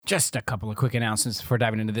Just a couple of quick announcements before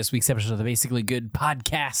diving into this week's episode of the Basically Good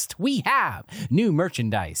podcast. We have new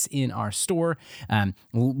merchandise in our store.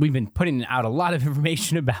 We've been putting out a lot of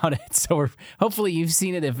information about it, so hopefully you've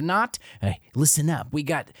seen it. If not, listen up. We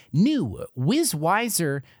got new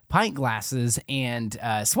Wizwiser pint glasses and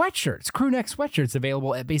sweatshirts, crew neck sweatshirts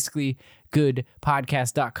available at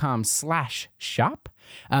basicallygoodpodcast.com/shop.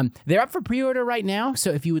 They're up for pre-order right now, so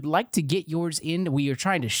if you would like to get yours in, we are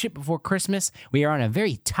trying to ship before Christmas. We are on a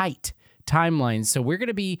very tight timeline, so we're going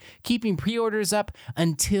to be keeping pre-orders up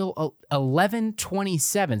until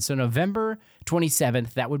 11/27, so November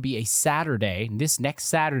 27th. That would be a Saturday, this next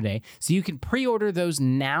Saturday, so you can pre-order those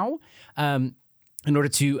now in order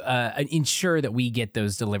to ensure that we get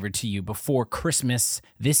those delivered to you before Christmas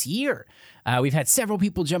this year. We've had several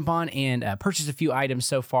people jump on and purchase a few items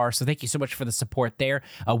so far, so thank you so much for the support there.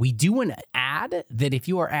 We do want to add that if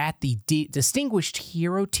you are at the Distinguished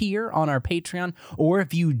Hero tier on our Patreon, or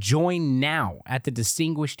if you join now at the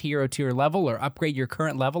Distinguished Hero tier level or upgrade your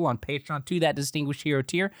current level on Patreon to that Distinguished Hero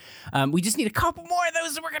tier, we just need a couple more of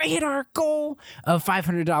those and we're going to hit our goal of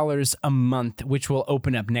 $500 a month, which will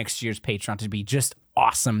open up next year's Patreon to be just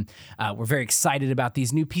awesome. We're very excited about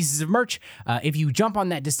these new pieces of merch. If you jump on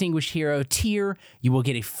that Distinguished Hero tier, you will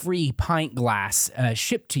get a free pint glass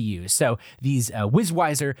shipped to you. So these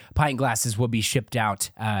Wizwiser pint glasses will be shipped out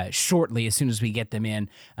shortly as soon as we get them in.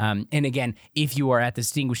 And again, if you are at the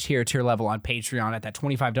Distinguished Hero tier level on Patreon at that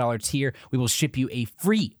 $25 tier, we will ship you a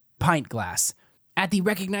free pint glass. At the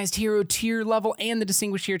Recognized Hero tier level and the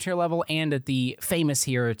Distinguished Hero tier level and at the Famous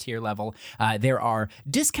Hero tier level, there are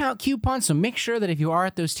discount coupons, so make sure that if you are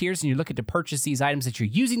at those tiers and you're looking to purchase these items, that you're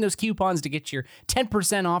using those coupons to get your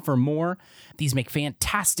 10% off or more. These make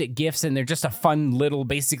fantastic gifts, and they're just a fun little,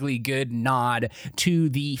 basically good nod to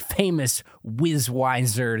the famous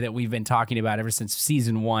Wizwiser that we've been talking about ever since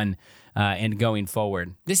season 1. And going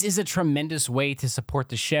forward. This is a tremendous way to support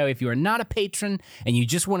the show. If you are not a patron and you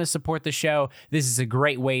just want to support the show, this is a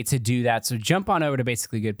great way to do that. So jump on over to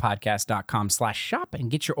basicallygoodpodcast.com/shop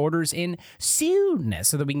and get your orders in soon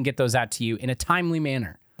so that we can get those out to you in a timely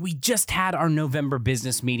manner. We just had our November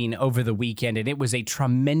business meeting over the weekend, and it was a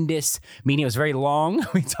tremendous meeting. It was very long.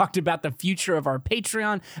 We talked about the future of our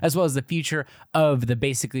Patreon as well as the future of the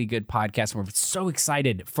Basically Good podcast. We're so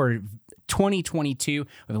excited for 2022.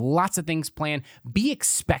 We have lots of things planned. Be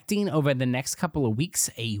expecting over the next couple of weeks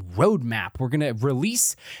a roadmap. We're going to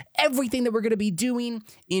release everything that we're going to be doing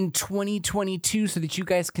in 2022 so that you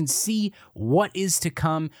guys can see what is to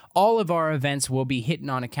come. All of our events will be hitting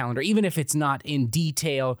on a calendar. Even if it's not in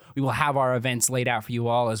detail, we will have our events laid out for you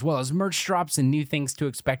all, as well as merch drops and new things to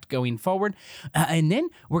expect going forward. And then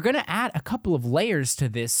we're going to add a couple of layers to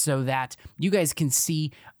this so that you guys can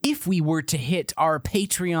see if we were to hit our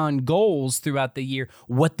Patreon goals throughout the year,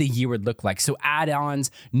 what the year would look like. So add-ons,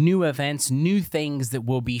 new events, new things that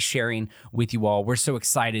we'll be sharing with you all. We're so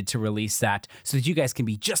excited to release that so that you guys can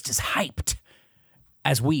be just as hyped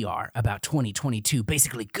as we are about 2022.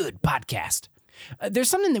 Basically Good podcast. There's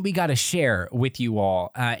something that we got to share with you all,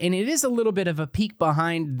 and it is a little bit of a peek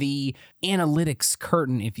behind the analytics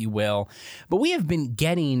curtain, if you will, but we have been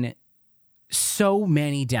getting so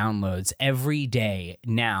many downloads every day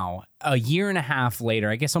now, a year and a half later,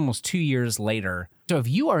 I guess almost 2 years later. So if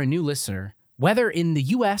you are a new listener, whether in the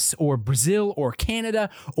US or Brazil or Canada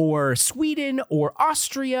or Sweden or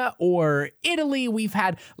Austria or Italy, we've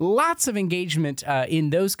had lots of engagement in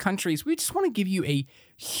those countries. We just want to give you a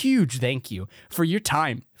huge thank you for your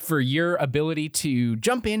time, for your ability to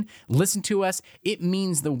jump in, listen to us. It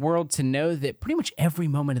means the world to know that pretty much every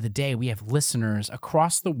moment of the day, we have listeners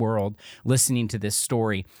across the world listening to this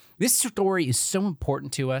story. This story is so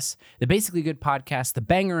important to us. The Basically Good podcast, the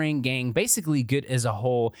Bangarang Gang, Basically Good as a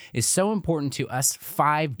whole, is so important to us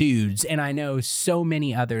 5 dudes, and I know so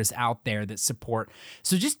many others out there that support.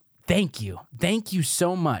 So just thank you. Thank you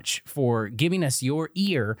so much for giving us your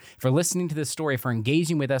ear, for listening to this story, for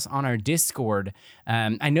engaging with us on our Discord.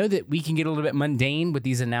 I know that we can get a little bit mundane with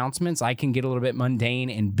these announcements. I can get a little bit mundane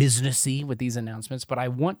and businessy with these announcements, but I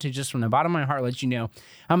want to just from the bottom of my heart let you know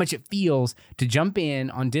how much it feels to jump in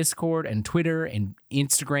on Discord and Twitter and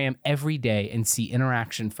Instagram every day and see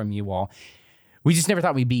interaction from you all. We just never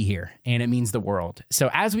thought we'd be here, and it means the world. So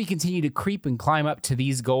as we continue to creep and climb up to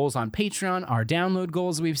these goals on Patreon, our download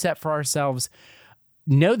goals we've set for ourselves,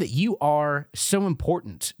 know that you are so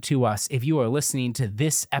important to us if you are listening to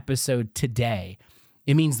this episode today.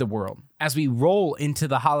 It means the world. as we roll into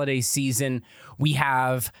the holiday season, we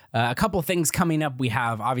have a couple of things coming up. We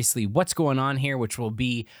have obviously what's going on here, which will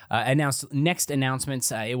be announced next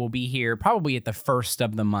announcements. It will be here probably at the first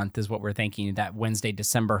of the month is what we're thinking, that Wednesday,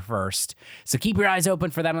 December 1st. So keep your eyes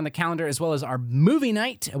open for that on the calendar, as well as our movie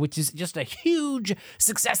night, which is just a huge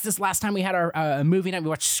success. This last time we had our movie night, we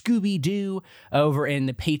watched Scooby-Doo over in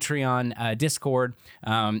the Patreon Discord.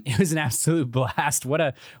 It was an absolute blast. What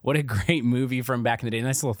a great movie from back in the day.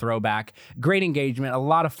 Nice little throwback. Great engagement. A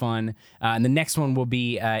lot of fun. And the next one will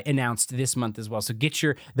be announced this month as well. So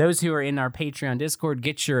those who are in our Patreon Discord,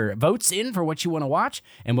 get your votes in for what you want to watch,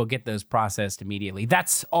 and we'll get those processed immediately.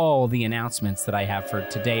 That's all the announcements that I have for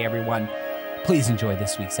today, everyone. Please enjoy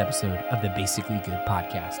this week's episode of the Basically Good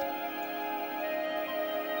podcast.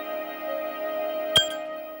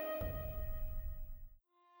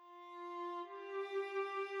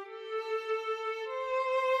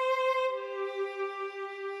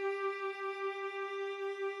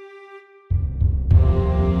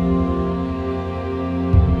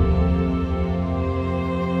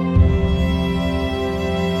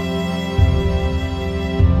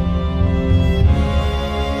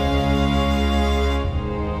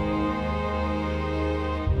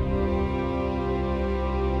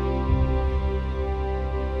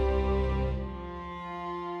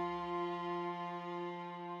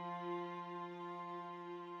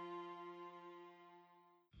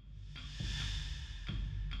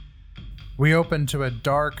 We open to a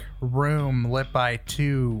dark room lit by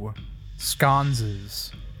two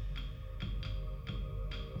sconces.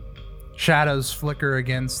 Shadows flicker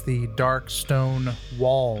against the dark stone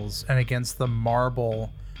walls and against the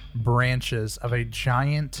marble branches of a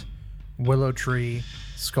giant willow tree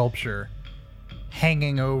sculpture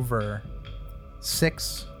hanging over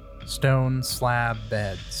 6 stone slab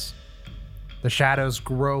beds. The shadows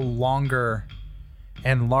grow longer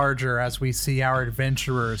and larger as we see our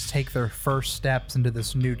adventurers take their first steps into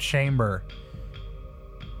this new chamber.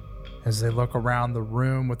 As they look around the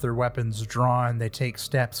room with their weapons drawn, they take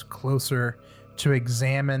steps closer to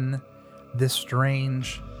examine this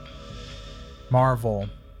strange marvel.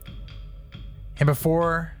 And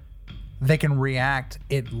before they can react,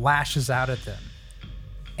 it lashes out at them.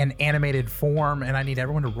 An animated form, and I need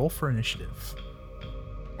everyone to roll for initiative.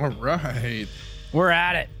 All right. We're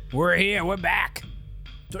at it. We're here. We're back.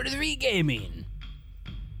 33 gaming.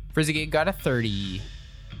 Frizzy got a 30.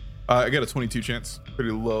 I got a 22 chance.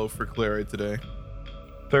 Pretty low for Clary today.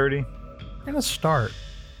 30. We're going to start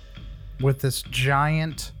with this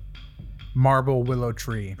giant marble willow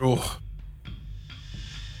tree. Oh.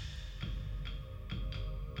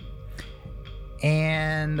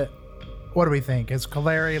 And what do we think? Is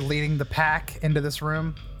Kaleri leading the pack into this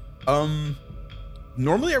room?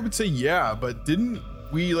 Normally I would say yeah, but didn't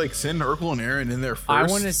we send Urkel and Aaron in there first? I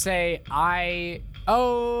want to say I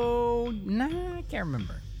can't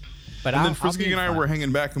remember. But then Frisky and I were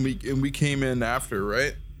hanging back, and we came in after,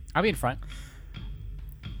 right? I'll be in front.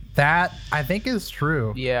 That I think is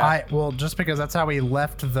true. Yeah. Just because that's how we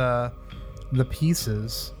left the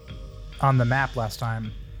pieces on the map last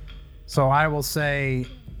time. So I will say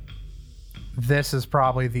this is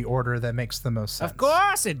probably the order that makes the most sense. Of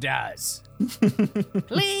course it does.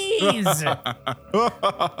 Please. So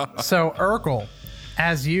Urkel,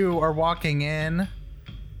 as you are walking in,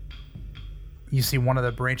 you see one of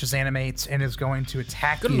the branches animates and is going to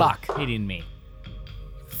attack you. Good luck hitting me.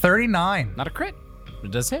 39. Not a crit, but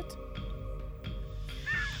it does hit.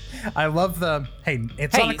 I love the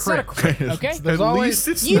it's not a crit. Not a crit, okay? There's always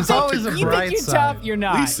a bright you're side. tough, you're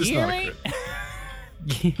not. At least it's You hear not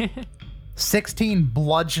a me? 16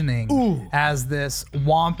 bludgeoning as this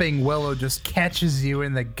whomping willow just catches you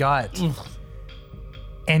in the gut.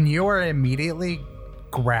 And you're immediately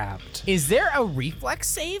grabbed. Is there a reflex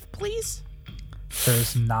save, please?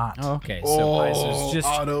 There's not. Okay, so it's just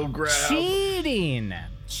auto grab. cheating.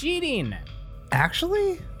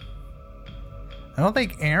 Actually, I don't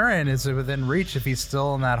think Aaron is within reach if he's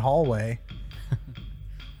still in that hallway.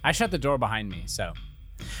 I shut the door behind me, so.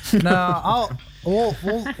 No,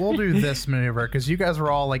 we'll do this maneuver because you guys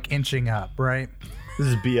were all inching up, right? This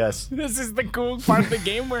is BS. This is the cool part of the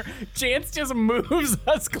game where Chance just moves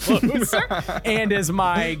us closer. And as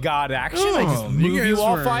my god action, I just move you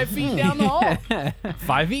all 5 feet down the hall.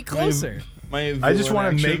 5 feet closer. I just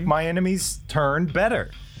want to make my enemies turn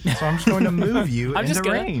better. So I'm just going to move you I'm just into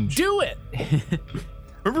gonna range. do it.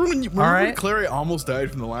 Remember when Clary almost died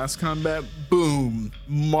from the last combat? Boom.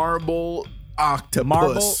 Marble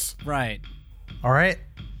octopus. Right. All right.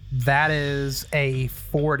 That is a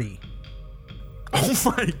 40.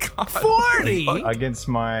 Oh my god. 40? Against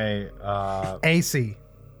my AC.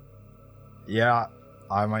 Yeah.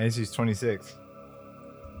 My AC is 26.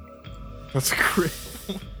 That's a crit.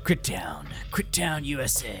 Crit down,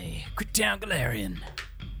 USA. Crit down, Galarian.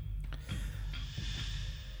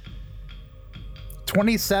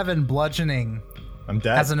 27 bludgeoning. I'm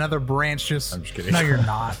dead. As another branch just... I'm just kidding. No, you're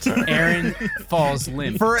not. Aaron falls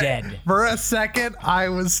limp, dead. For a second, I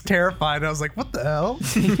was terrified. I was like, what the hell?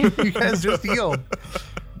 You guys just healed.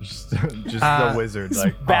 Just the wizard,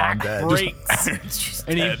 like, Back I'm dead. breaks,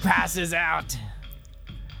 and he passes out.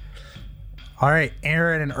 All right,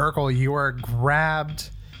 Aaron and Urkel, you are grabbed.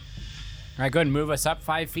 All right, go ahead and move us up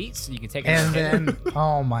 5 feet so you can take And then,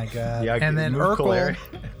 oh my God. Yeah, and then move Urkel...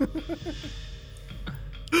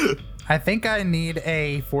 I think I need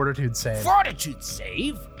a fortitude save. Fortitude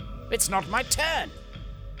save? It's not my turn.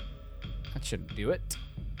 That shouldn't do it.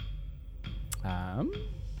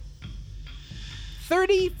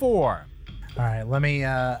 34. All right, let me,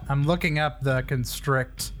 I'm looking up the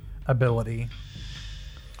constrict ability.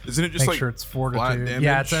 Isn't it just Make like sure it's flat fortitude.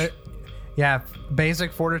 damage? Yeah,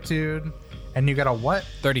 basic fortitude. And you got a what?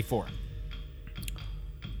 34.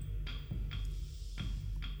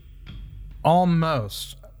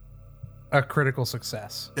 Almost a critical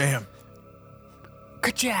success. Damn.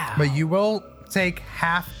 Ka-chow. But you will take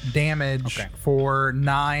half damage for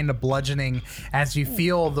 9 bludgeoning as you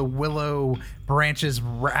feel the willow branches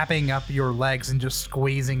wrapping up your legs and just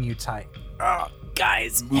squeezing you tight.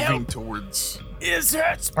 Guys, Moving help. towards. This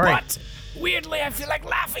hurts, All right. but weirdly, I feel like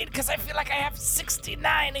laughing because I feel like I have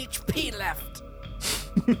 69 HP left.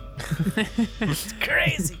 It's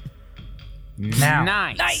crazy. Now,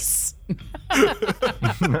 Nice.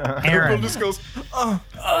 Aaron, just goes,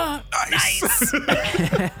 Nice.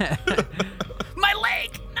 My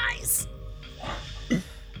leg. Nice.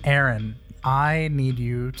 Aaron, I need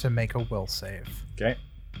you to make a will save. Okay.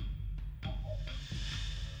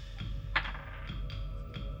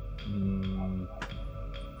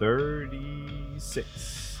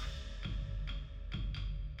 36.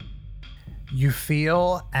 You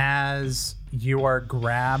feel as you are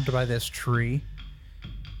grabbed by this tree,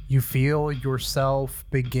 you feel yourself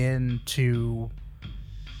begin to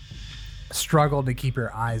struggle to keep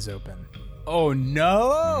your eyes open. Oh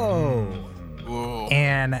no. whoa.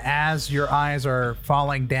 And as your eyes are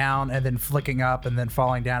falling down and then flicking up and then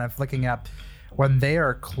falling down and flicking up, when they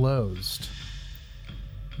are closed,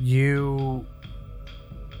 you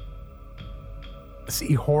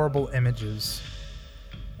see horrible images.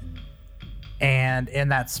 And in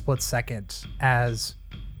that split second, as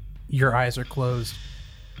your eyes are closed,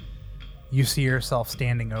 you see yourself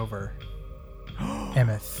standing over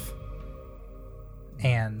Emeth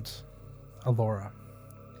and Alora.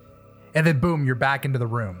 And then boom, you're back into the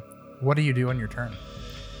room. What do you do on your turn?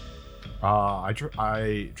 I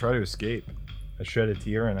try to escape. I shed a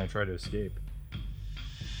tear and I try to escape.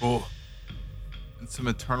 Oh. And some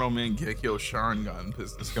Eternal Mangekyo Sharingan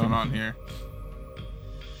business going on here.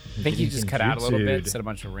 I think you just cut out a little bit, said a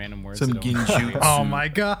bunch of random words. Some that don't- Ginjutsu. Oh my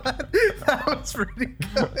god. That was pretty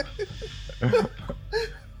good.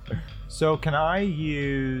 So can I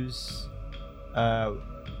use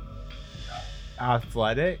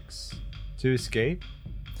athletics to escape?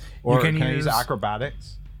 Or You can I use use-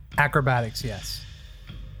 acrobatics? Acrobatics, yes.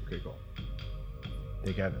 Okay, cool.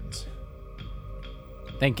 Big Evans.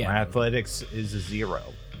 Thank you. My athletics is a 0.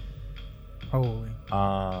 Holy.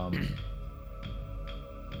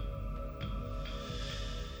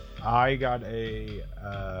 I got a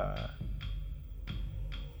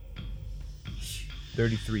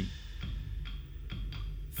 33.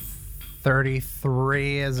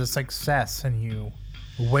 33 is a success, and you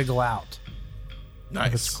wiggle out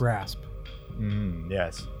of its Nice. grasp.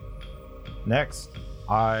 Yes. Next,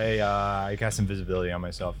 I cast invisibility on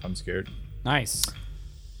myself. I'm scared. Nice.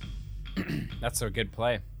 That's a good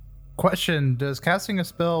play. Question: does casting a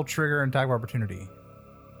spell trigger an attack of opportunity?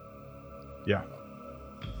 Yeah.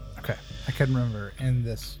 Okay, I couldn't remember in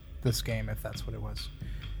this game if that's what it was.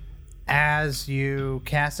 As you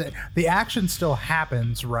cast it, the action still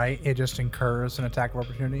happens, right? It just incurs an attack of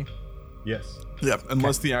opportunity. Yes. Yeah,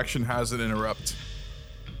 unless the action has an interrupt.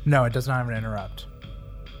 No, it does not have an interrupt.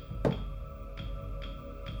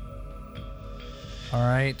 All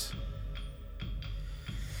right.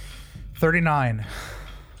 39.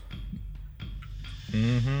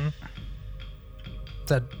 Mm-hmm. Is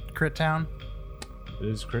that crit town? It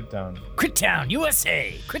is crit down. Crit Town,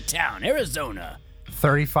 USA. Crit Town, Arizona.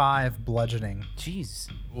 35 bludgeoning. Jeez.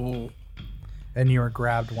 Oh. And you are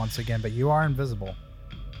grabbed once again, but you are invisible.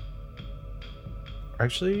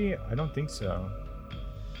 Actually, I don't think so.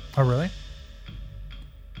 Oh, really?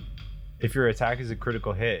 If your attack is a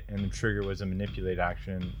critical hit and the trigger was a manipulate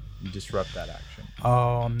action, you disrupt that action.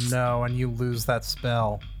 Oh no, and you lose that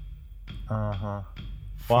spell. Uh-huh.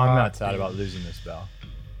 Well, I'm not sad about losing this spell.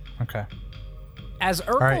 Okay. As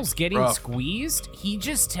Urkel's right. getting squeezed, he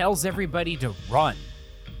just tells everybody to run.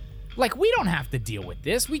 Like, we don't have to deal with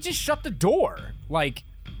this. We just shut the door. Like,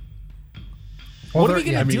 Well, what are we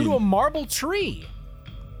going to do to a marble tree?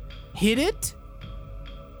 Hit it?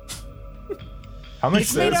 How much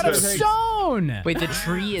It's made out of space? stone. Wait, the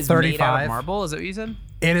tree is made out 35. of marble? Is that what you said?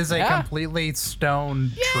 It is a Yeah. completely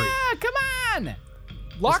stone tree. Yeah, come on.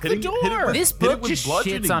 Lock the hit it door. with- This Hit book it with just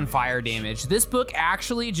bludgeoning shits on damage. fire damage. This book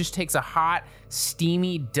actually just takes a hot,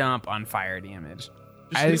 steamy dump on fire damage.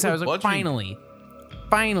 Just hit it I was with like, bludgeoning.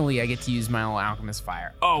 finally I get to use my little alchemist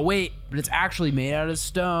fire. Oh, wait, but it's actually made out of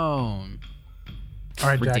stone. All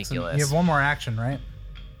right, Jackson. Ridiculous. You have one more action, right?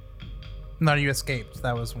 No, you escaped.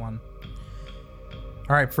 That was one.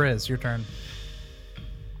 All right, Frizz, your turn.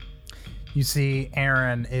 You see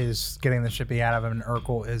Aaron is getting the shit beat out of him, and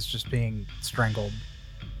Urkel is just being strangled.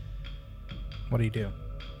 What do you do?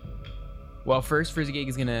 Well, first, Frizzigig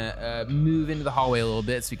is going to move into the hallway a little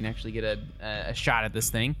bit so we can actually get a shot at this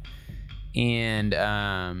thing. And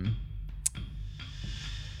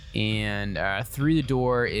through the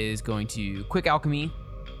door is going to quick alchemy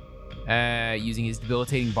using his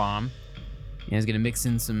debilitating bomb. And he's going to mix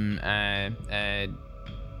in some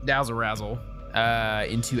dazzle razzle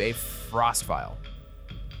into a frost vial.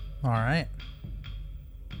 All right.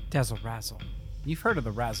 Dazzle Razzle. You've heard of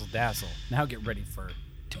the Razzle Dazzle. Now get ready for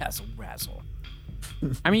Dazzle Razzle. I'm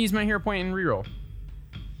going to use my hero point and reroll.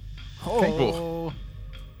 Oh.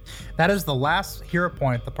 That is the last hero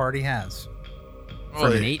point the party has.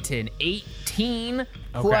 From an 8 to an 18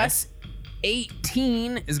 plus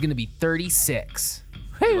 18 is going to be 36.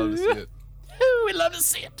 Love to see it. Ooh, we love to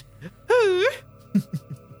see it.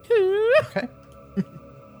 Okay.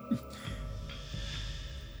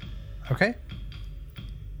 Okay.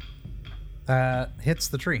 Hits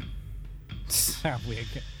the tree.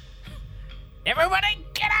 Everybody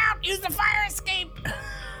get out! Use the fire escape!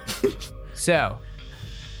 So,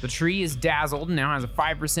 the tree is dazzled and now has a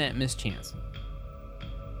 5% miss chance.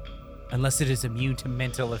 Unless it is immune to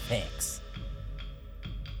mental effects.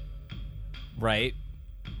 Right?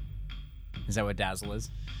 Is that what Dazzle is?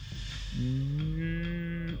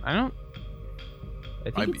 I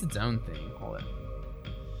think Might it's be. its own thing. Hold it.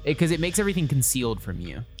 Because it makes everything concealed from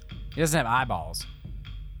you. It doesn't have eyeballs.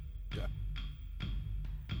 Yeah.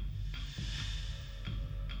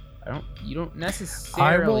 You don't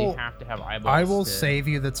necessarily will- have to have eyeballs. I will to- save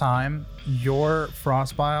you the time. Your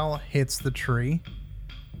frost vial hits the tree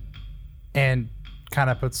and kind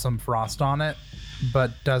of puts some frost on it,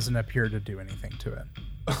 but doesn't appear to do anything to it.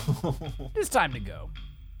 It's time to go.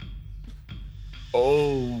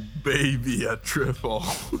 Oh, baby, a triple.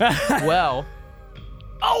 Well,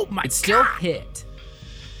 Oh my it's still hit.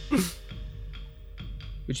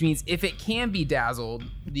 Which means if it can be dazzled,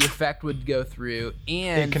 the effect would go through,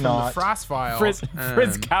 and It from the cannot. frost vial,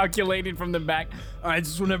 Fritz calculated from the back. I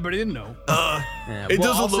just want everybody to know. It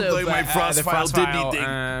doesn't look like my frost the vial did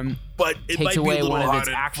anything, but it might takes be a away little one of its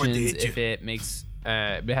harder for actions the if it makes.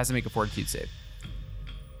 But it has to make a fortitude save.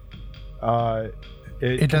 It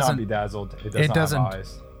doesn't- cannot be dazzled. It does not doesn't- have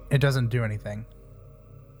eyes. It doesn't do anything.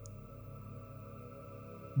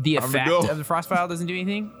 The Time to effect go. of the frost vial doesn't do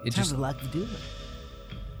anything. It just like to do it.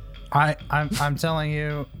 I'm telling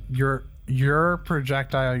you, your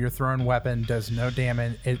projectile, your thrown weapon does no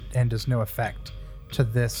damage and does no effect to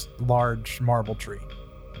this large marble tree.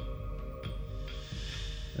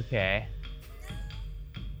 okay.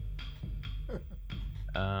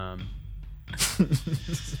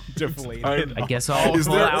 Deflated. I guess I'll Is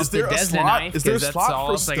pull there- out is the there a Desna slot- knife is there a because that's slot all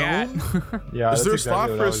for else I got. Yeah, Is that's there a exactly slot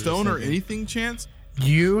what for I a was just stone or thinking. anything, chance?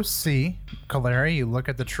 You see, Kaleri, you look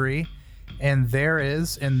at the tree, and there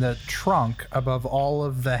is in the trunk above all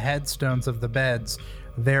of the headstones of the beds,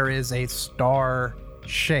 there is a star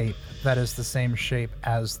shape that is the same shape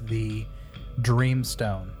as the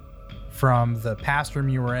Dreamstone from the past room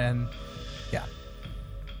you were in. Yeah.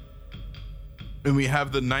 And we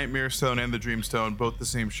have the Nightmare Stone and the Dream Stone, both the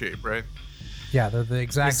same shape, right? Yeah, they're the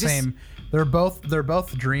exact Is this- same. They're both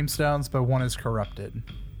Dreamstones, but one is corrupted.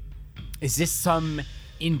 Is this some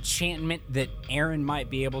enchantment that Aaron might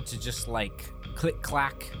be able to just like click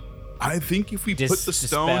clack? I think if we put the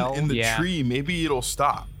stone dispel? in the Yeah. tree, maybe it'll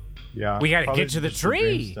stop. Yeah, We gotta probably get to the just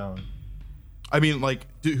tree. Dreamstone. I mean, like,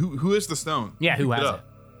 who is the stone? Yeah, who Pick has up.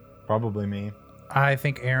 it? Probably me. I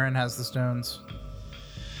think Aaron has the stones.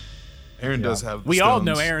 Aaron does have the We all stones.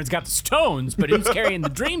 know Aaron's got the stones, but who's carrying the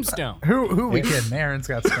Dreamstone? Who we kidding? Aaron's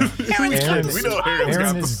got stones. We know Aaron's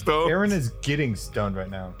got the stone. Aaron is getting stoned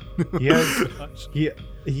right now. He has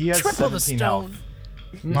he has Triple the 17 health. stone.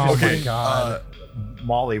 Oh my god.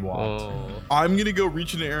 Mollywopped. I'm gonna go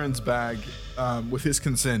reach into Aaron's bag with his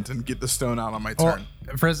consent and get the stone out on my turn.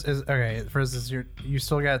 Frizz is okay. Frizz is you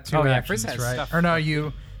still got 2 Oh, yeah, actions, Frizz has right? stuff. Or no,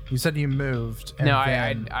 you said you moved. And No,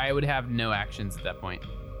 then- I would have no actions at that point.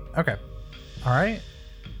 Okay. All right.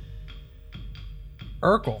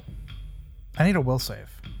 Urkel, I need a will save.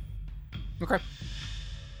 Okay.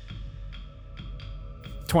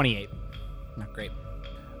 28. Not great.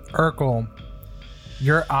 Urkel,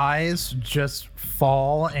 your eyes just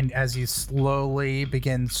fall, and as you slowly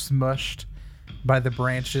begin smushed by the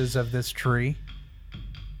branches of this tree,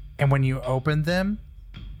 and when you open them,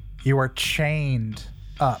 you are chained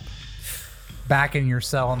up back in your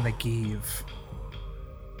cell in the Give.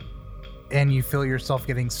 And you feel yourself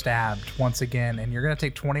getting stabbed once again, and you're going to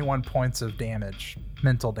take 21 points of damage,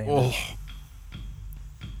 mental damage.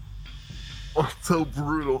 Oh, so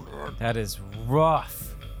brutal, man. That is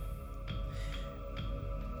rough.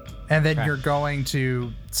 And then Okay. you're going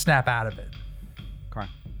to snap out of it. Okay.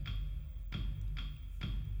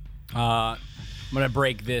 I'm gonna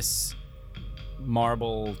break this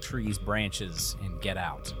marble tree's branches and get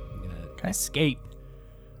out. I'm gonna escape.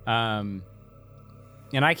 And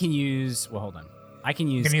I can use. Well, hold on. I can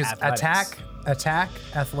use. You can use athletics. attack,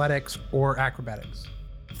 athletics, or acrobatics.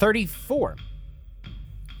 34.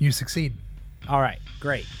 You succeed. All right,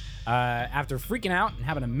 great. After freaking out and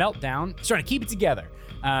having a meltdown, he's trying to keep it together.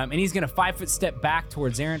 And he's going to 5-foot step back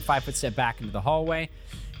towards Aaron, 5-foot step back into the hallway.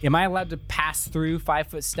 Am I allowed to pass through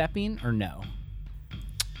 5-foot stepping or no?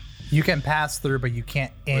 You can pass through, but you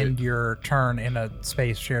can't end your turn in a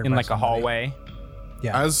space shared In by like a somebody. hallway?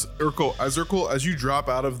 Yeah. As Urkel, as you drop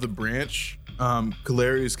out of the branch,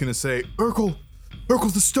 Kaleri is gonna say, Urkel,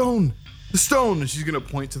 the stone, and she's gonna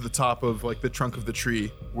point to the top of like the trunk of the tree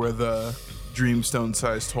where the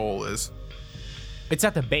dreamstone-sized hole is. It's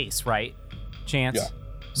at the base, right? Chance? Yeah.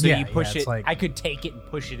 So Yeah, you push yeah, it's it. like- I could take it and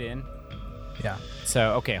push it in. Yeah.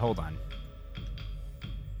 So, okay, hold on.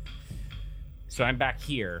 So I'm back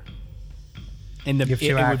here. And You have it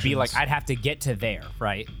two would be like, actions. I'd have to get to there,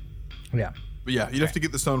 right? Yeah. But yeah, you'd have to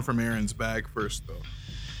get the stone from Aaron's bag first, though.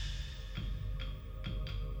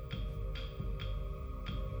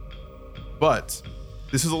 But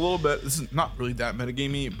this is a little bit. This is not really that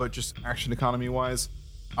metagamey, but just action economy wise,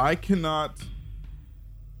 I cannot.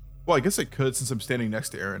 Well, I guess I could since I'm standing next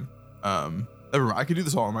to Aaron. Never mind. I could do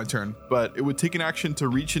this all on my turn, but it would take an action to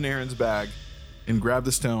reach in Aaron's bag and grab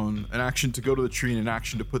the stone, an action to go to the tree, and an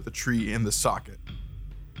action to put the tree in the socket.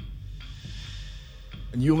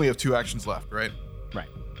 And you only have 2 actions left, right? Right.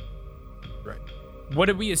 Right. What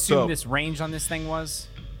did we assume So- this range on this thing was?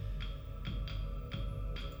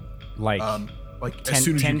 Like, Like 10 as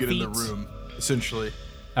soon as you 10 get in the feet? room, essentially.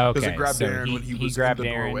 okay. Because it grabbed so Aaron when he was grabbed in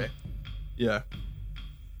the Aaron. doorway. Yeah.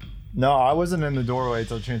 No, I wasn't in the doorway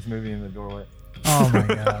until Chance moved me in the doorway. Oh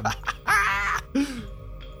my god.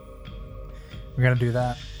 We're gonna do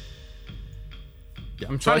that. Yeah.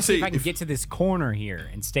 I'm So trying I to see if say I can get to this corner here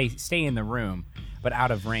and stay in the room, but out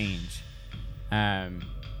of range.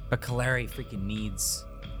 But Kaleri freaking needs.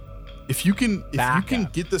 if you can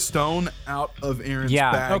Backup. get the stone out of Aaron's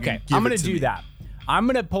Yeah. bag. Okay. and give I'm gonna it to do me. that. I'm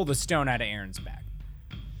gonna pull the stone out of Aaron's bag.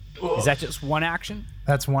 Is that just one action?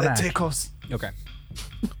 That's one action. Tickles. Okay.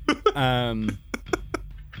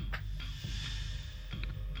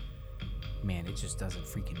 Man, it just doesn't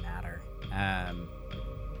freaking matter.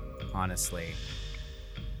 Honestly.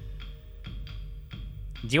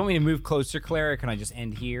 Do you want me to move closer, Claire, or can I just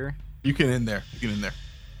end here? You can end there.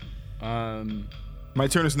 My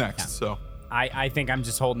turn is next. So I think I'm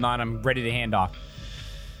just holding on. I'm ready to hand off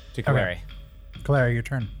to Clary. Claire, your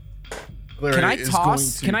turn. Larry Can I is toss? going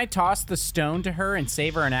to- Can I toss the stone to her and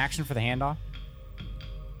save her an action for the handoff,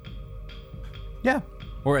 Yeah.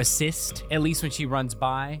 or assist at least when she runs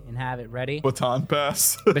by and have it ready? baton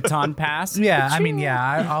pass? Baton pass. Yeah, I mean,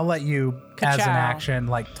 yeah, I'll let you as an Ka-chow. action,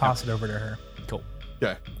 like toss it over to her. Cool.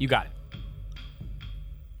 Okay. You got it.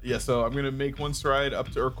 Yeah. So I'm gonna make one stride up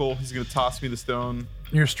to Urkel. He's gonna toss me the stone.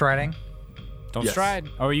 You're striding. Don't Yes. stride.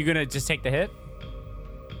 Or are you gonna just take the hit?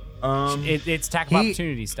 It's attack of He-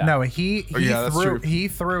 opportunity stuff. No, he Oh, yeah, that's threw true. he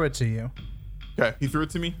threw it to you. Okay. He threw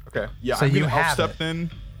it to me. Okay. Yeah. So I'm you gonna elf have step it.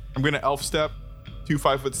 then. I'm gonna elf step. 2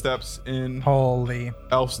 5-foot steps in. Holy.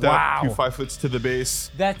 Elf step. Wow. 2 5-foots to the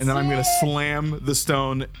base. That's and then I'm gonna it. slam the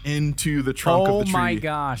stone into the trunk Oh of the tree. my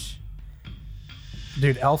gosh.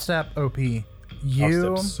 Dude, elf step OP.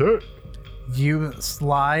 You you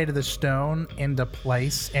slide the stone into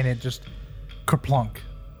place and it just kerplunk.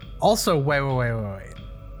 Also, wait.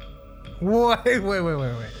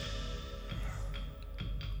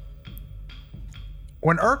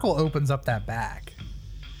 When Urkel opens up that bag,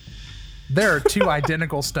 There are two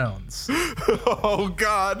identical stones. Oh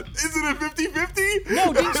God! Is it a 50-50?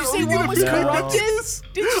 No, didn't you say one was corrupted?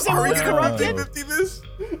 Didn't you say one was corrupted? 50-50 this?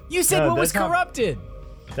 You said one was that's not- corrupted.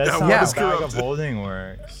 That's That not was how bag of corrupted. holding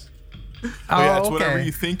works. Yeah, it's whatever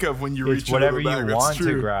you think of when you reach It's whatever into the you bag. want That's to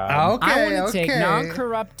true. grab. Okay, I want to take okay.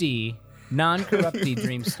 non-corrupty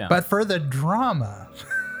Dreamstone. But for the drama,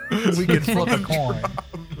 we could flip a coin.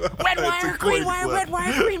 red It's wire, a green coin wire, flip. red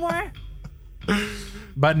wire, green wire.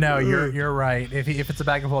 But no, you're right. If it's a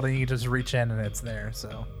bag of holding, you can just reach in and it's there.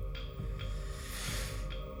 So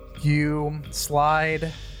you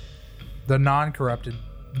slide the non-corrupted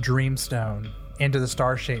Dreamstone into the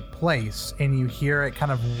star-shaped place, and you hear it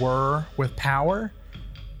kind of whir with power.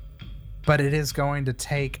 But it is going to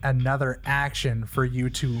take another action for you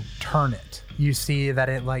to turn it. You see that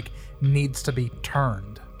it needs to be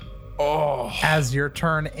turned. Oh, As your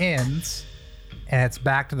turn ends, and it's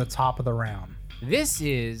back to the top of the round. This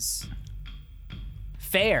is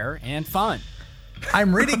fair and fun.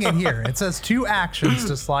 I'm reading it here. It says 2 actions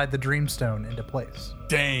to slide the Dreamstone into place.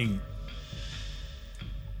 dang!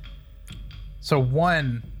 So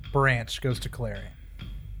 1 branch goes to Clary.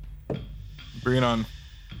 Bring it on.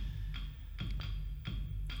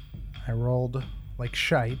 I rolled like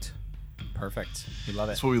shite Perfect. We love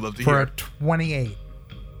it. That's what we love to for hear. a 28.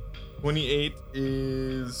 28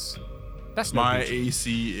 is That's no my big deal.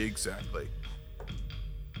 AC exactly.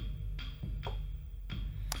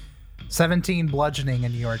 17 bludgeoning,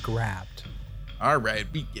 and you are grabbed. All right,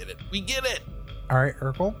 we get it. We get it. All right,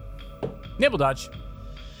 Urkel. Nibble dodge.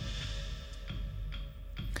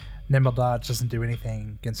 Nimble dodge doesn't do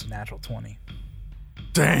anything against a natural 20.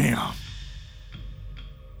 Damn.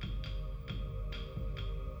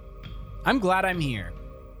 I'm glad I'm here.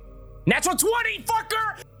 Natural 20,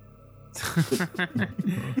 fucker!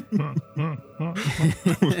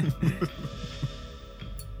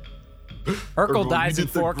 Urkel you dies in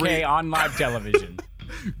did the 4K great- on live television.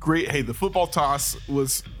 Great. Hey, the football toss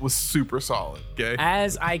was super solid. Okay.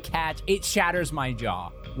 As I catch, it shatters my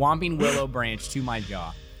jaw. Whomping willow branch to my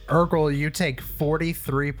jaw. Urkel, you take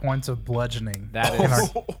 43 points of bludgeoning. That And is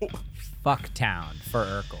are- fucktown for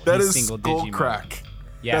Urkel. That His is single skull Digimon. crack.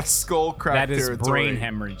 Yes. That's skull crack That is territory. brain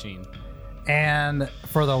hemorrhaging. And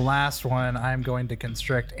for the last one, I'm going to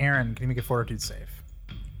constrict. Aaron, can you make a fortitude save?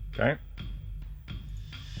 Okay.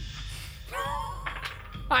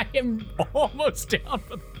 I am almost down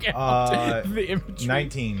for the count. The imagery.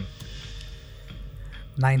 19.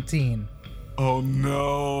 19. Oh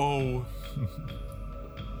no.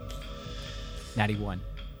 91.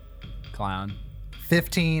 Clown.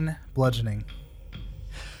 15 bludgeoning.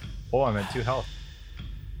 Oh, I'm at 2 health.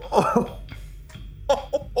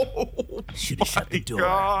 Should have shut the door.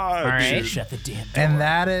 God. All right. dude. Shut the damn door. And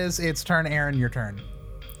that is its turn. Aaron, your turn.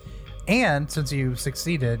 And since you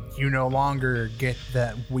succeeded, you no longer get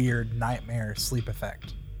that weird nightmare sleep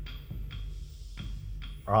effect.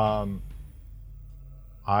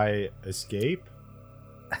 I escape.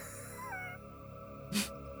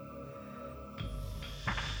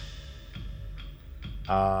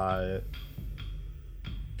 uh,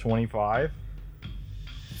 25.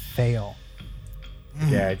 Fail.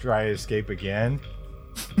 Yeah, I try to escape again.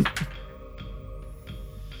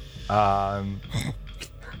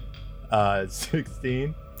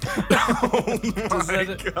 16.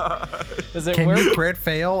 Does it Can work? you crit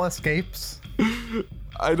fail escapes?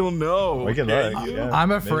 I don't know. We can Can look. you? Yeah, I'm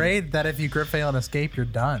maybe. afraid that if you crit fail and escape, you're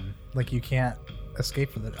done. Like, you can't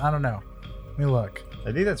escape for the... I don't know. Let me look.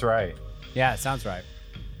 I think that's right. Yeah, it sounds right.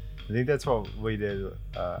 I think that's what we did.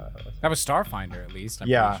 That was Starfinder, at least. I'm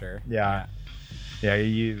Yeah, pretty sure. yeah. Yeah,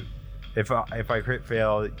 you. If I crit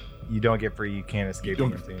fail, you don't get free. You can't escape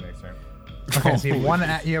don't- until you next turn. Okay, so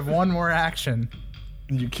you have one more action.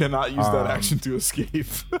 You cannot use that action to escape.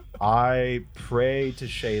 I pray to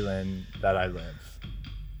Shaylin that I live.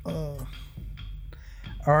 All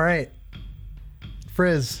right.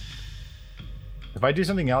 Frizz. If I do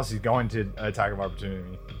something else, he's going to attack of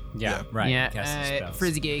opportunity. Yeah, right. Yeah, Cast the spells.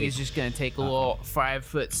 Frizzigig is just gonna take a little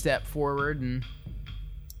 5-foot step forward and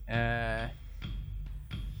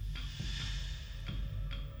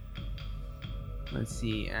let's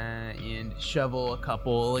see, and shovel a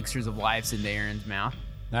couple elixirs of life into Aaron's mouth.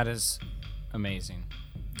 That is amazing.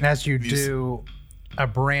 As you do, a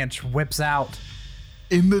branch whips out,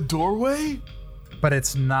 In the doorway? but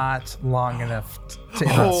it's not long enough to...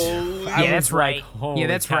 Holy I Yeah, was that's right. holy Yeah,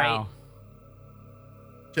 that's cow. right.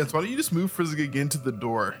 Chance, why don't you just move Frizzig into the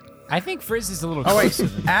door? I think Frizz is a little Oh, wait. closer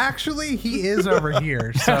than Actually, he is over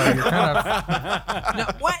here, so you're kind of... No,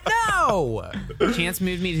 what? No! Chance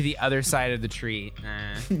moved me to the other side of the tree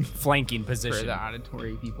flanking for position. the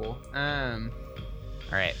auditory people. All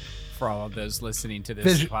right. for all of those listening to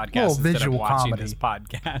this podcast well, instead of visual watching comedy. this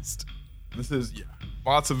podcast. This is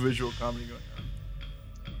lots of visual comedy going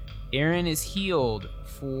on. Aaron is healed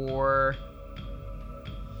for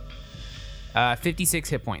 56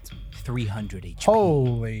 hit points. 300 HP.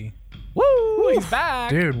 Holy. Woo! He's back.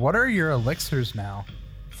 Dude, what are your elixirs now?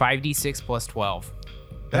 5d6 plus 12.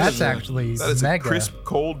 That's actually that is mega. a crisp,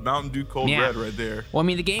 cold Mountain Dew Cold Yeah. Red right there. Well, I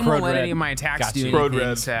mean, the game Crode won't let Red. any of my attacks Got do you. anything, Crode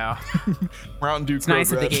Red. so Mountain Dew it's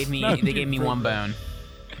nice that Red. they gave me one bone.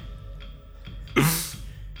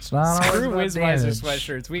 It's not always Screw about Wizwiser damage.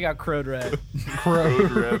 sweatshirts. We got Crode Red.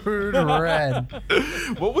 Crode Red.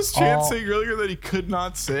 What was Chance saying earlier that he could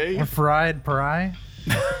not say? Fried pry.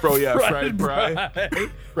 Bro, yeah, fried fry.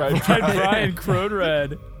 Fried fry. Brian Crode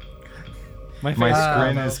Red. My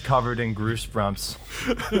screen is covered in goosebumps.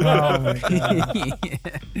 Oh my god.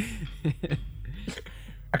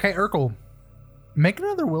 Okay, Urkel, make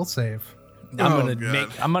another will save. I'm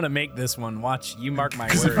gonna make this one. Watch, you mark my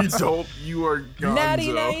Because if you words. don't, you are gone.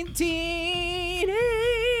 Natty 19.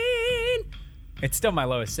 It's still my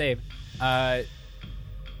lowest save.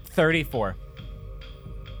 34.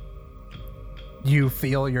 You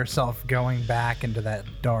feel yourself going back into that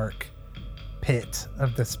dark pit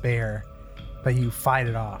of despair, but you fight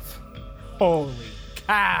it off. Holy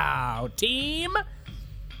cow, team.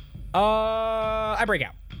 I break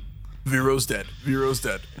out. Vero's dead. Vero's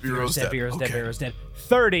dead. Vero's dead. Vero's dead. Okay. Vero's dead.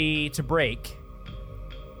 30 to break.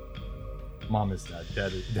 Mom is dead.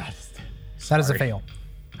 Dad is dead. That is a fail.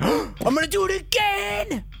 I'm gonna do it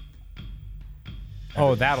again.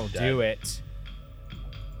 Oh, that'll do it.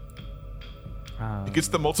 It gets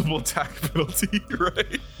the multiple attack penalty,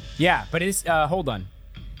 right? Yeah, but it's hold on.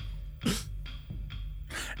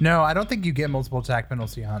 No, I don't think you get multiple attack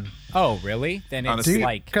penalty on. Oh, really? Then it's Honestly.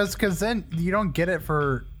 like Because then you don't get it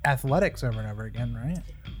for athletics over and over again, right?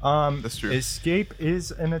 That's true. Escape is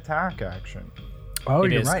an attack action. Oh,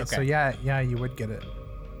 It you're is, right. okay. So yeah, you would get it.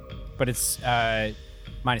 but it's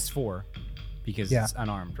 -4 because Yeah. it's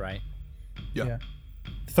unarmed, right? Yeah.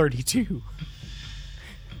 32.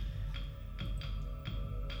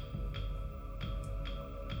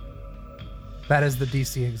 That is the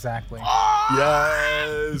DC exactly.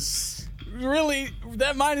 Yes. Really,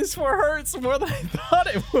 that -4 hurts more than I thought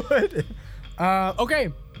it would. Okay,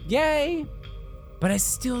 yay! But I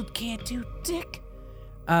still can't do dick.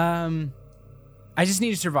 I just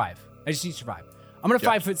need to survive. I'm gonna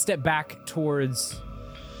 5-foot step back towards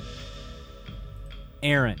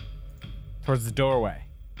Aaron, towards the doorway.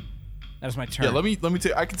 That was my turn. Yeah, let me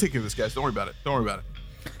take. I can take care of this, guys. Don't worry about it.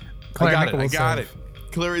 Claire, I make a got will it. I got save.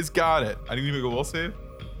 it. Clary's got it. I didn't even go will save.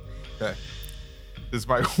 Okay. This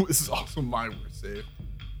is also my worst save.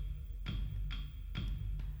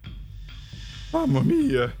 Mamma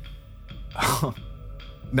mia.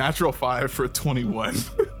 Natural 5 for a 21.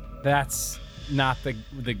 That's not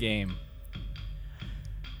the game.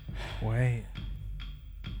 Wait.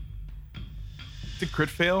 It's a crit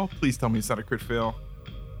fail? Please tell me it's not a crit fail.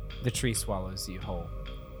 The tree swallows you whole.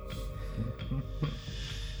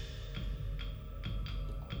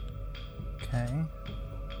 Okay.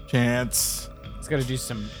 Chance. It's got to do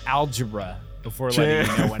some algebra before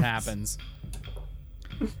letting you know what happens.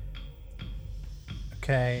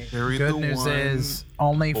 Okay. Carry Good the news one, is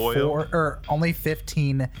only Boyle. only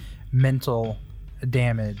 15 mental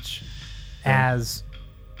damage as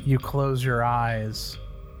you close your eyes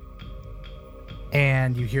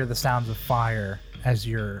and you hear the sounds of fire as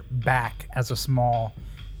you're back as a small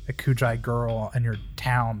Akujai girl and your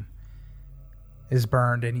town is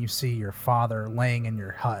burned and you see your father laying in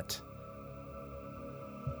your hut.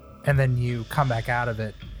 And then you come back out of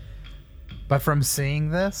it. But from seeing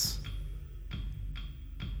this,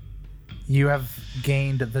 you have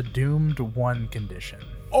gained the Doomed 1 condition.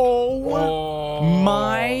 Oh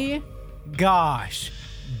my gosh.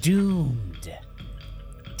 Doomed.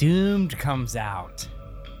 Doomed comes out.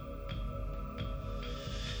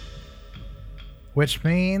 Which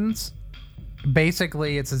means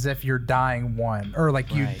basically it's as if you're dying 1. Or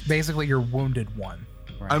like you Right. basically you're wounded 1.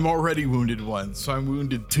 I'm already wounded 1, so I'm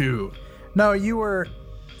wounded 2. No, you were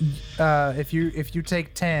if you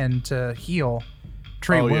take 10 to heal,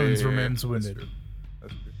 Trey wounds remains wounded.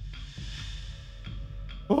 That's true.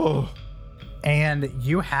 Oh. And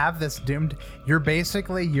you have this doomed. You're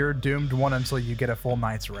doomed 1 until you get a full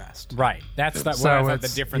night's rest. Right. That's what So I thought the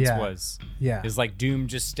it's- difference yeah. was. Yeah. Is like Doom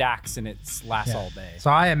just stacks and it lasts Yeah. all day.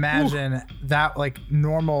 So I imagine that like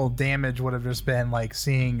normal damage would have just been like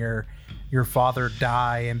seeing your father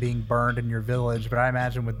die and being burned in your village. But I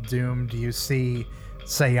imagine with Doomed, you see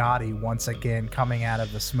Sayati once again coming out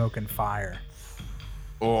of the smoke and fire.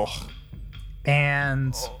 Oh.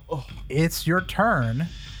 And it's your turn.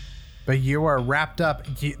 but you are wrapped up.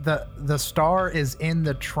 The star is in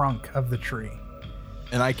the trunk of the tree.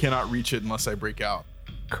 And I cannot reach it unless I break out.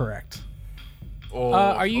 Correct. Oh,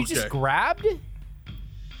 Are you okay. just grabbed?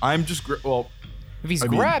 I'm just well. If he's I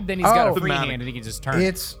mean- grabbed, then he's got Oh. a free Thematic. hand and he can just turn.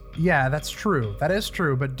 Yeah, that's true. That is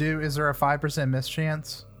true. But is there a 5% miss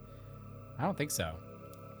chance? I don't think so.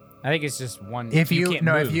 I think it's just one. If you can't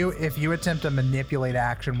move. if you attempt to manipulate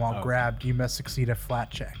action while grabbed, you must succeed a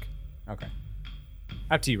flat check. Okay.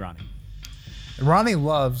 Up to you, Ronnie. Ronnie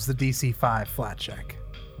loves the DC 5 flat check.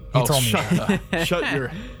 He told me that. Shut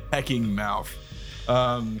your hecking mouth.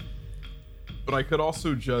 But I could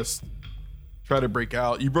also just try to break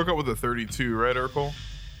out. You broke out with a 32, right, Urkel?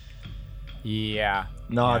 Yeah.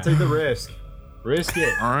 No, take the risk. Risk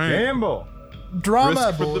it. All right. Gamble. Drama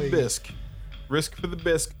Risk for boy. the bisque. Risk for the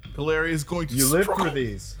bisque. Hilaria is going to You live for struggle.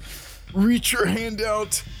 these. Reach your hand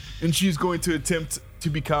out, and she's going to attempt to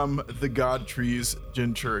become the God Tree's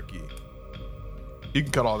Jinchuriki. You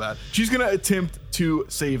can cut all that. She's going to attempt to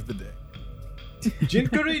save the day.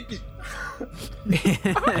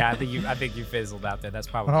 Yeah, I think you fizzled out there. That's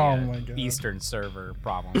probably Oh my God. Eastern server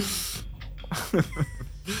problem.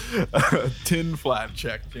 10 flat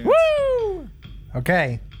check. Chance. Woo!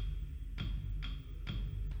 Okay.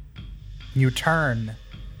 You turn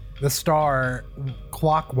the star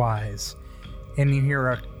clockwise, and you hear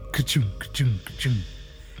a ka-chung, ka-chung, ka-chung,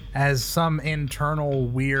 as some internal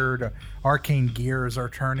weird arcane gears are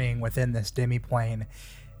turning within this demiplane,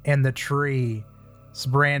 and the tree's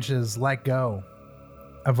branches let go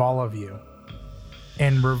of all of you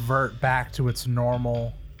and revert back to its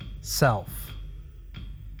normal self.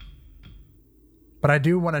 But I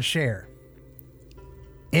do want to share,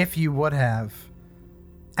 if you would have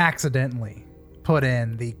accidentally put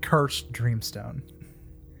in the cursed dreamstone,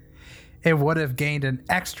 it would have gained an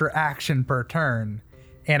extra action per turn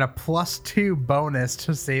and a +2 bonus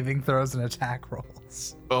to saving throws and attack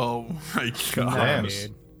rolls. Oh my god. Damn.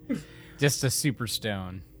 Dude. Just a super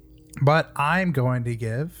stone. But I'm going to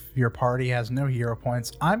give, your party has no hero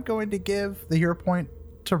points, I'm going to give the hero point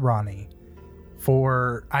to Ronnie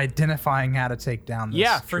for identifying how to take down this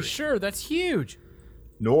Yeah, for tree. sure. That's huge.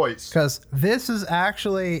 Noise. Because this is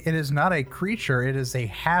actually, it is not a creature, it is a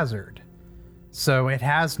hazard. So it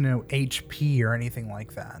has no HP or anything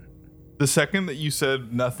like that. The second that you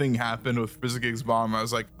said nothing happened with Physics Bomb, I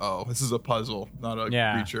was like, oh, this is a puzzle, not a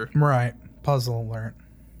creature. Right. Puzzle alert.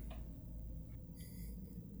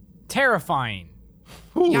 Terrifying.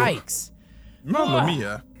 Ooh, Yikes. Mamma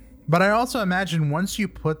mia. But I also imagine once you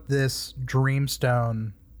put this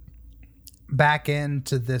dreamstone back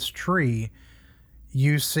into this tree,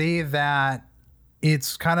 you see that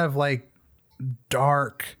it's kind of like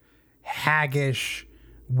dark, haggish,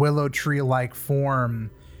 willow tree-like form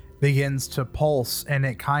begins to pulse, and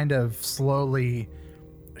it kind of slowly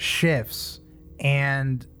shifts,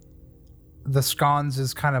 and the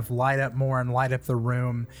sconces kind of light up more and light up the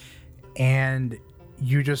room, and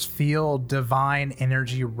you just feel divine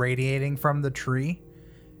energy radiating from the tree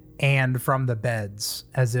and from the beds,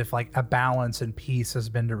 as if like a balance and peace has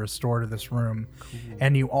been restored to this room.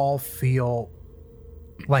 And you all feel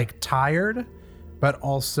like tired, but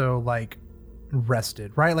also like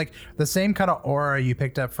rested, right? Like the same kind of aura you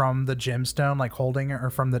picked up from the gemstone, like holding it, or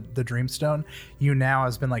from the dreamstone, you now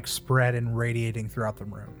has been like spread and radiating throughout the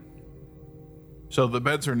room. So the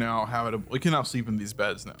beds are now habitable. We can now sleep in these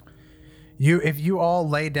beds now. If you all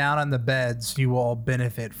lay down on the beds, you will all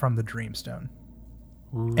benefit from the dreamstone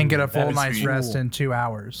and get a full is night's cool. rest in 2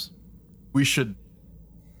 hours. We should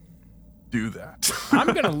do that. I'm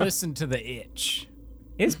going to listen to the itch.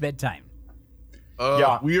 It's bedtime.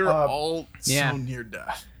 Yeah, we are all yeah. so near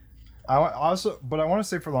death. I want to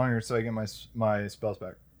stay for longer so I get my spells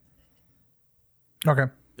back. Okay.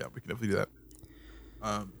 Yeah, we can definitely do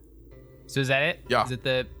that. So is that it? Yeah. Is it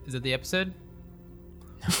the episode?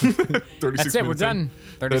 36 That's it. We're minutes done. in.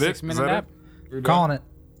 36 Is minute that it? nap. We're done? Calling it.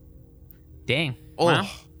 Dang. Oh. Well,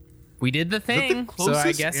 we did the Is that the thing. So I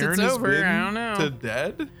closest guess Aaron it's has over. been I don't know. To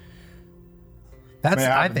dead? That's.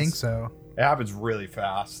 Man, I happens. think so. It happens really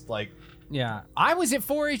fast. Like, Yeah. I was at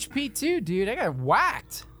 4 HP too, dude. I got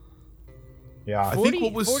whacked. yeah. I 40 think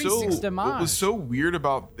what was 46 what damage. was so weird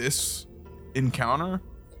about this encounter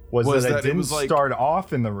was was that that I it didn't was like- start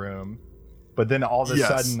off in the room, but then all of a Yes.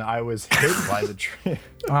 sudden I was hit by the tree.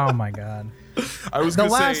 Oh my god. I was The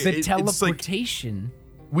gonna last- say The it's like teleportation.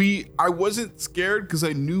 I wasn't scared because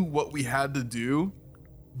I knew what we had to do,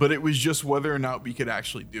 but it was just whether or not we could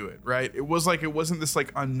actually do it, right? It was like it wasn't this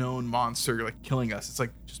like unknown monster like killing us. It's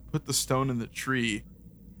like just put the stone in the tree,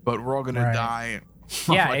 but we're all gonna Right. die.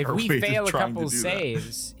 Yeah, Like, if our we way to fail a trying to couple do that.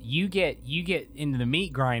 saves, you get into the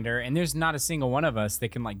meat grinder, and there's not a single one of us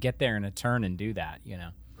that can like get there in a turn and do that.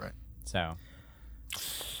 Right. So.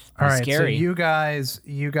 All right, Scary. so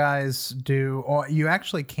you guys do. Or you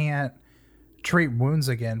actually can't treat wounds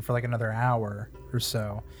again for like another hour or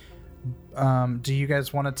so. Do you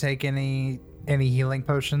guys want to take any healing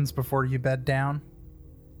potions before you bed down?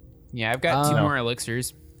 Yeah, I've got 2 more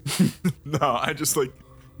elixirs. No, I just like,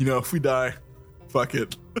 if we die, fuck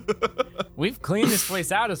it. We've cleaned this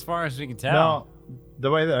place out as far as we can tell. No, the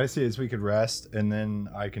way that I see it is we could rest and then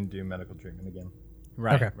I can do medical treatment again.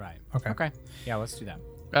 Right. Okay. Right. Okay. Yeah, let's do that.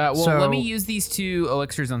 Well, So- let me use these 2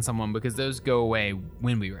 elixirs on someone because those go away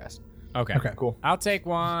when we rest. Okay. Okay. Cool. I'll take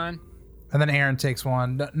one. And then Aaron takes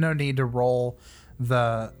one. No need to roll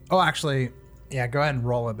the. Oh, actually, yeah. Go ahead and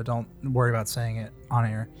roll it, but don't worry about saying it on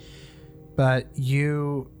air. But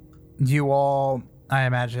you all, I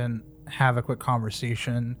imagine, have a quick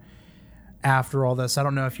conversation after all this. I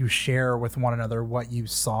don't know if you share with one another what you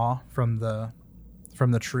saw from the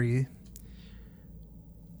tree.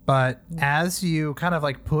 But as you kind of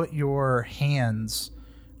like put your hands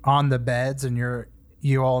on the beds and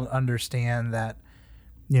you all understand that,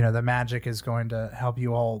 the magic is going to help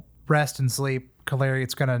you all rest and sleep. Kaleri,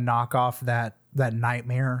 it's going to knock off that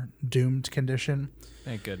nightmare doomed condition.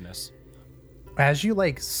 Thank goodness. As you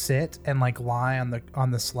like sit and like lie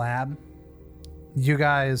on the slab, you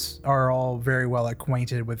guys are all very well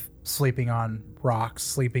acquainted with sleeping on rocks,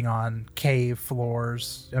 sleeping on cave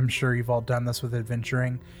floors. I'm sure you've all done this with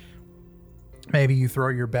adventuring. Maybe you throw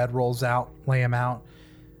your bedrolls out, lay them out.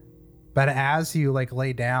 But as you like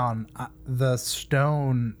lay down, the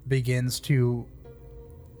stone begins to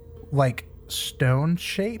like stone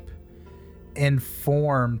shape and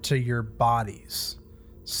form to your bodies.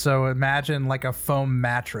 So imagine like a foam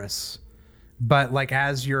mattress, but like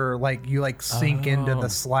as you're like you like sink into the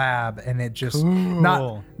slab and it just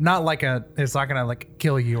not like it's not gonna like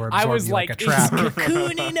kill you or absorb I was you like a it's trap.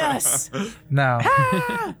 cocooning us. No.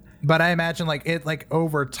 But I imagine like it like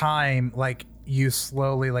over time like you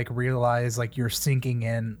slowly like realize like you're sinking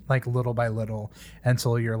in like little by little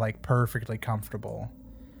until you're like perfectly comfortable.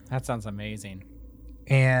 That sounds amazing.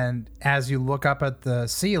 And as you look up at the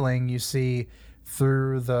ceiling, you see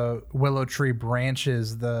through the willow tree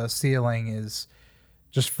branches, the ceiling is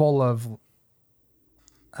just full of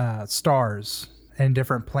stars and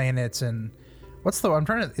different planets. And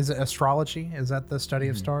is it astrology? Is that the study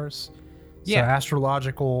of stars? Yeah. So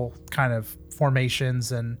astrological kind of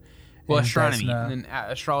formations and Astronomy. Desna. And then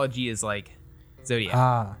astrology is like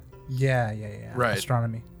zodiac. Yeah. Right.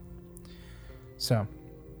 Astronomy. So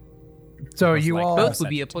you like all Both would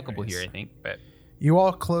be applicable here, I think. But You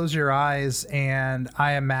all close your eyes, and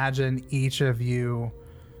I imagine each of you,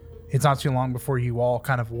 it's not too long before you all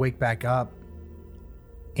kind of wake back up.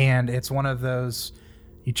 And it's one of those,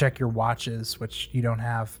 you check your watches, which you don't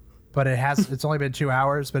have, but it's only been 2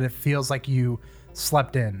 hours, but it feels like you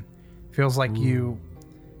slept in. Feels like you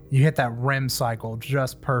hit that REM cycle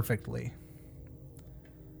just perfectly.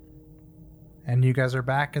 And you guys are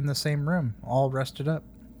back in the same room, all rested up.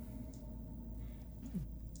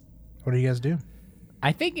 What do you guys do?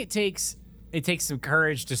 I think it takes some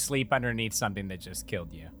courage to sleep underneath something that just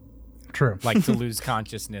killed you. True. Like to lose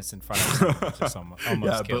consciousness in front of someone that just almost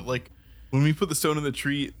Yeah, killed. but like when we put the stone in the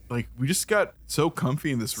tree, like we just got so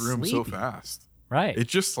comfy in this room so Sleepy. fast. Right. It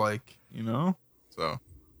just like, so.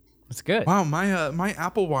 It's good. Wow, my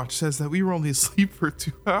Apple Watch says that we were only asleep for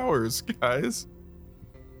 2 hours, guys.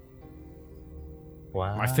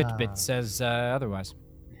 Wow. My Fitbit says otherwise.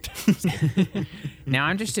 now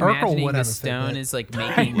I'm just Urkel imagining would the have a stone Fitbit. is like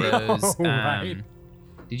making those. right.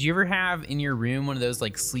 Did you ever have in your room one of those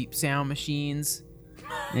like sleep sound machines?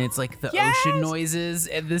 And it's like the Yes! ocean noises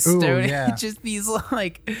and the Ooh, stone. yeah. Just these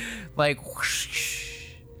like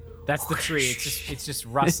whoosh. That's the tree. It's just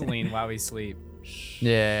rustling while we sleep.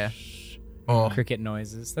 Yeah. Oh, Cricket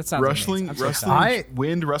noises. That sounds rustling, amazing. I'm so rustling, excited.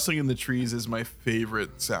 wind rustling in the trees is my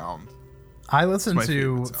favorite sound. I listen my to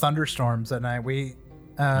favorite sound. thunderstorms at night. We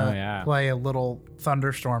yeah. play a little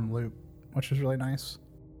thunderstorm loop, which is really nice.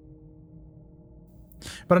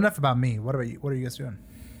 But enough about me. What about you? What are you guys doing?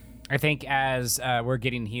 I think as we're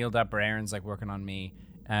getting healed up, or Aaron's like working on me,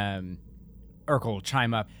 Urkel will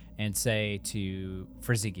chime up and say to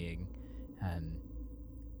Frizzigig,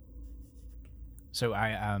 so we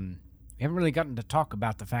haven't really gotten to talk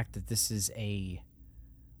about the fact that this is a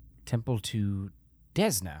temple to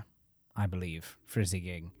Desna, I believe,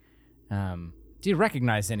 Frizzigig. Do you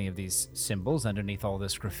recognize any of these symbols underneath all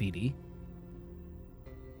this graffiti?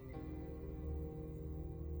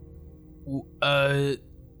 I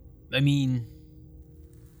mean,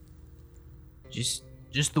 Just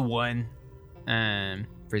the one.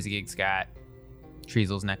 Frizzigig's got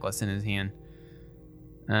Treasel's necklace in his hand.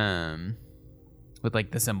 With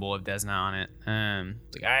like the symbol of Desna on it.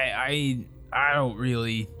 It's like I don't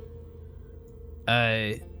really.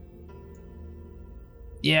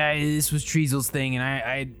 Yeah, this was Treasel's thing, and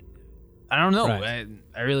I don't know. Right.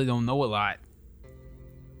 I really don't know a lot.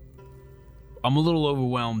 I'm a little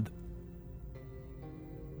overwhelmed.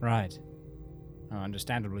 Right. Oh,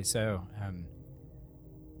 understandably so.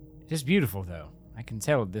 It is beautiful, though. I can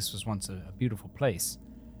tell this was once a beautiful place.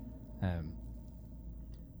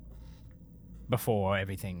 Before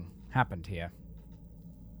everything happened here.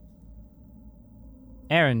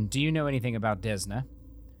 Aaron, do you know anything about Desna?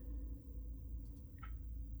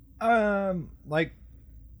 Like,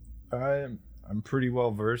 I'm pretty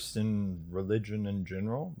well versed in religion in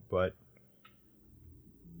general, but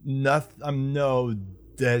I'm no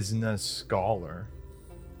Desna scholar.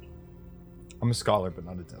 I'm a scholar, but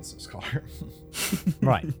not a Desna scholar.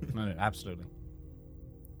 Right. No, absolutely.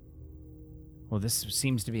 Well, this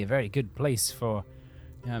seems to be a very good place for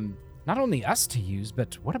not only us to use,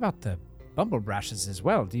 but what about the Bumblebrashes as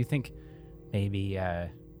well? Do you think maybe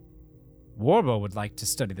Warbo would like to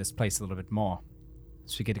study this place a little bit more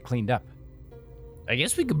so we get it cleaned up? I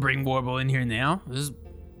guess we could bring Warble in here now. This is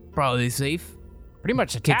probably safe. Pretty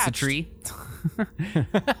much Kicks attached. a tree.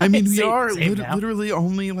 I mean, we Safe- are safe now. literally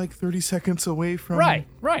only like 30 seconds away from.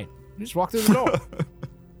 Right. Just walk through the door.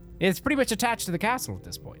 It's pretty much attached to the castle at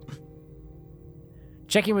this point.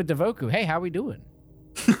 Checking with Devoku. Hey, how we doing?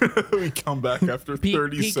 We come back after Peek-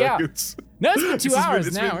 30 peek out. seconds. No, it's been 2 hours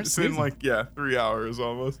it's now. Been, it's been like 3 hours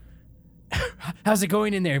almost. How's it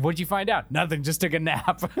going in there? What'd you find out? Nothing. Just took a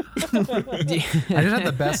nap. I just had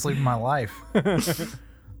the best sleep of my life.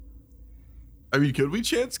 I mean, could we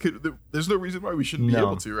chance? There's no reason why we shouldn't be No.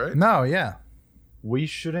 able to, right? No, yeah. We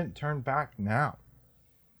shouldn't turn back now.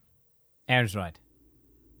 Aaron's right.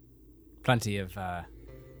 Plenty of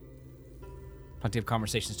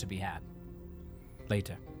conversations to be had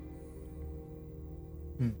later.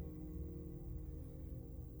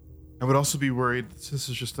 I would also be worried that this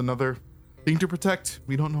is just another thing to protect.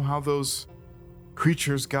 We don't know how those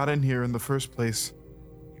creatures got in here in the first place.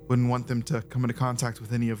 Wouldn't want them to come into contact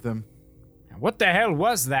with any of them. What the hell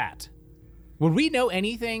was that? Would we know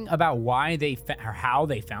anything about why they or how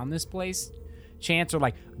they found this place? Chance, or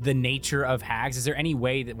like the nature of hags? Is there any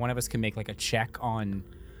way that one of us can make like a check on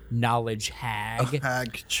knowledge hag?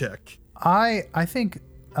 Hag check. I think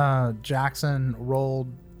Jackson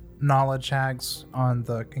rolled knowledge hags on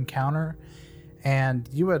the encounter, and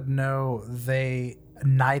you would know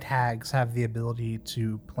night hags have the ability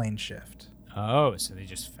to plane shift. Oh, so they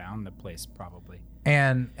just found the place probably.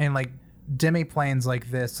 And like demi-planes like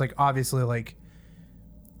this, like obviously like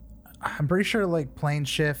I'm pretty sure like plane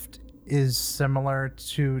shift is similar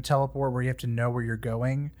to teleport where you have to know where you're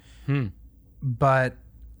going. But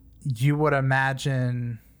you would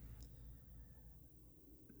imagine,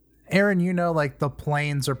 Aaron, you know, like the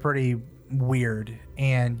planes are pretty weird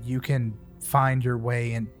and you can find your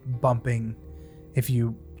way in bumping. If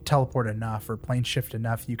you teleport enough or plane shift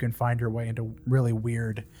enough, you can find your way into really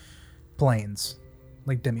weird planes,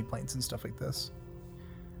 like demi-planes and stuff like this.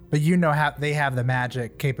 But you know how they have the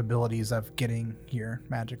magic capabilities of getting here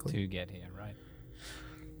magically. To get here, right?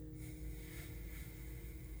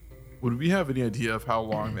 Would we have any idea of how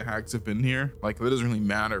long the hags have been here? Like, that doesn't really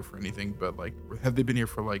matter for anything, but like, have they been here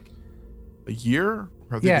for like a year? Or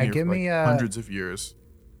have they Yeah, been here give for, me like, a- hundreds of years.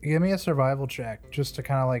 Give me a survival check just to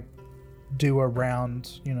kind of like do a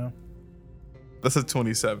round, you know. That's a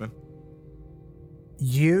 27.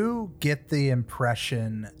 You get the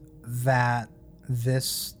impression that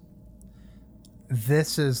this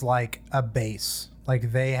is like a base.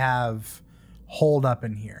 Like they have holed up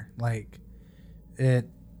in here. Like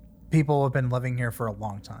people have been living here for a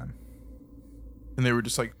long time. And they were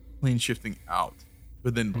just like plane shifting out,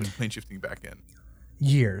 but then like, plane shifting back in.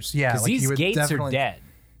 Years. Yeah. Because Like you these would gates are definitely- dead.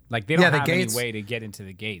 Like they don't Yeah, the have gates- any way to get into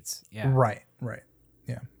the gates. Yeah. Right.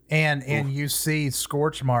 Yeah. And you see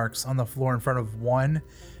scorch marks on the floor in front of one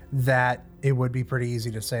that it would be pretty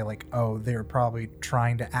easy to say like, oh, they're probably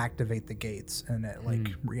trying to activate the gates and it like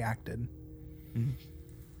reacted.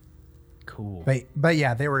 Cool. But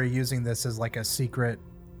yeah, they were using this as like a secret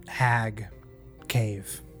hag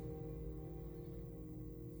cave.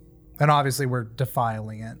 And obviously we're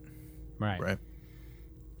defiling it. Right.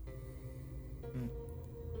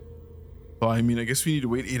 Well, I mean, I guess we need to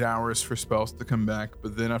wait 8 hours for spells to come back,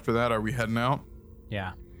 but then after that, are we heading out?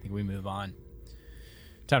 Yeah. I think we move on.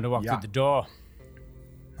 Time to walk Yeah. through the door.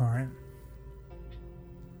 All right.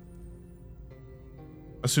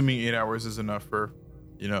 Assuming 8 hours is enough for,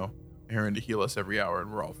 Aaron to heal us every hour,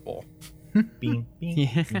 and we're all full. Bean, bean.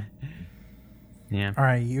 Yeah. Yeah. All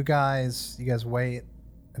right, you guys wait.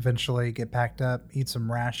 Eventually get packed up, eat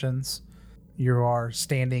some rations. You are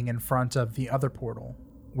standing in front of the other portal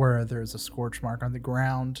where there's a scorch mark on the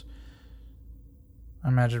ground. I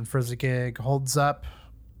imagine Frizzigig holds up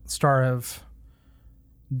Star of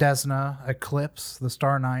Desna, Eclipse, the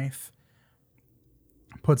Star Knife,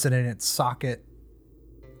 puts it in its socket,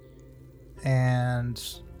 and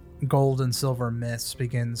gold and silver mist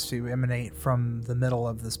begins to emanate from the middle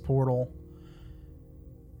of this portal.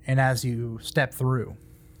 And as you step through,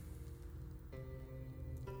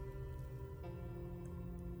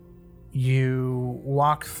 you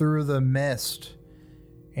walk through the mist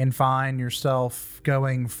and find yourself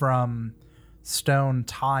going from stone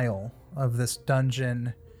tile of this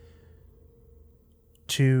dungeon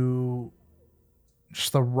to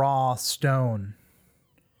just the raw stone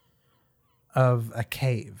of a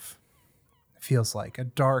cave. It feels like a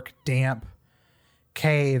dark, damp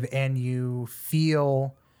cave, and you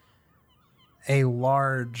feel a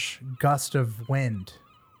large gust of wind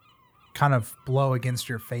kind of blow against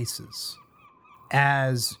your faces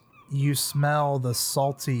as you smell the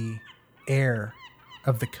salty air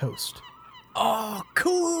of the coast. Oh,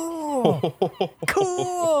 cool.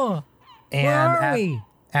 Cool. And Where are we?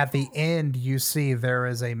 at the end, you see there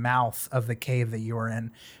is a mouth of the cave that you are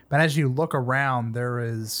in. But as you look around, there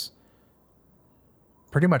is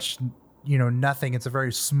pretty much, nothing. It's a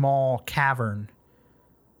very small cavern.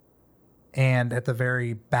 And at the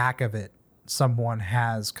very back of it, someone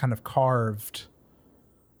has kind of carved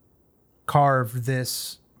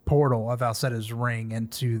this portal of Alcetta's ring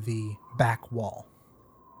into the back wall.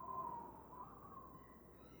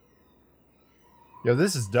 Yo,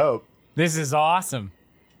 this is dope. This is awesome.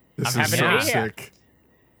 This I'm is happy to so be here. sick.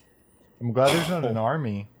 I'm glad there's not an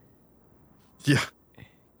army. Yeah.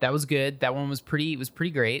 That was good. That one was pretty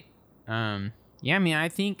great. Yeah, I mean, I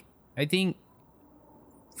think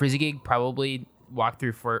Frizzigig probably walked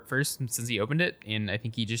through first since he opened it, and I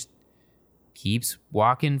think he just keeps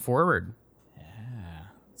walking forward.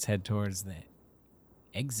 Let's head towards the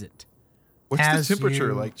exit. What's As the temperature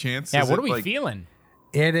you- like, Chance? Yeah, Is what it are we like, feeling?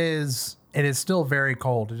 It is still very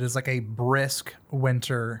cold. It is like a brisk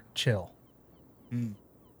winter chill.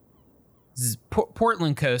 This is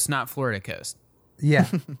Portland coast, not Florida coast. Yeah,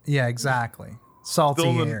 yeah, exactly. Salty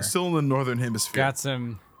air. Still in the northern hemisphere. Got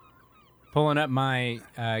some pulling up my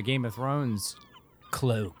Game of Thrones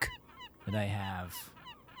cloak that I have.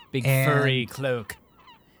 Big And- furry cloak.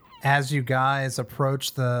 As you guys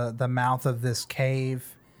approach the mouth of this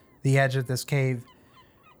cave, the edge of this cave,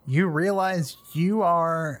 you realize you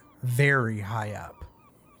are very high up.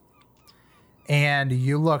 And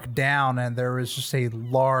you look down and there is just a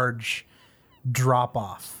large drop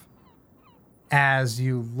off. As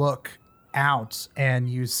you look out and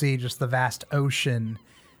you see just the vast ocean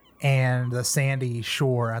and the sandy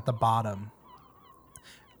shore at the bottom.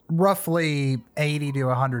 Roughly 80 to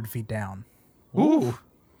 100 feet down. Ooh.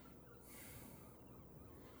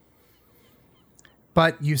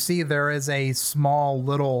 But you see there is a small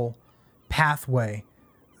little pathway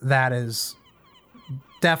that has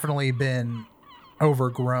definitely been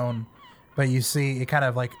overgrown. But you see it kind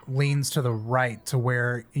of like leans to the right to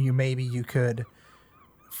where you could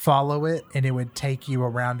follow it and it would take you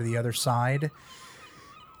around to the other side.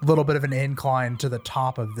 A little bit of an incline to the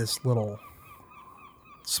top of this little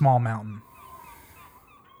small mountain.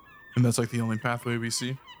 And that's like the only pathway we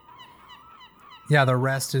see. Yeah, the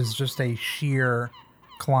rest is just a sheer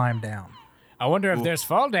climb down. I wonder if there's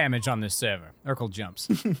fall damage on this server. Urkel jumps.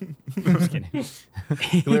 Just kidding.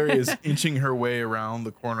 Hilaria is inching her way around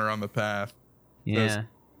the corner on the path. Yeah.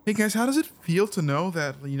 Hey guys, how does it feel to know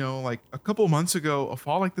that, like a couple months ago, a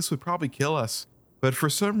fall like this would probably kill us? But for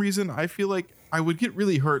some reason, I feel like I would get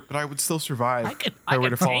really hurt, but I would still survive if I were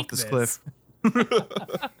to fall off this cliff. I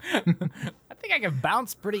think I can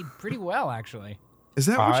bounce pretty well, actually. Is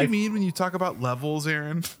that what I- you mean when you talk about levels,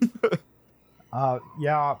 Aaron?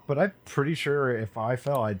 Yeah, but I'm pretty sure if I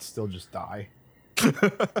fell, I'd still just die.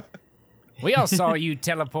 We all saw you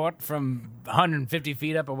teleport from 150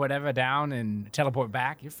 feet up or whatever down and teleport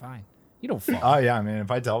back. You're fine. You don't fall. Oh yeah, I mean, if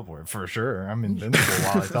I teleport, for sure, I'm invincible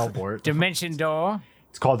while I teleport. Dimension door.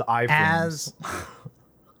 It's called iframes.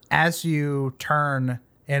 As you turn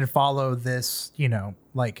and follow this,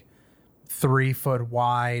 like 3 foot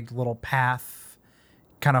wide little path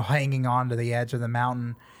kind of hanging on to the edge of the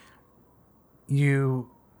mountain, you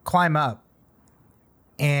climb up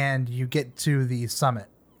and you get to the summit,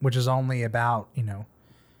 which is only about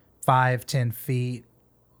 5-10 feet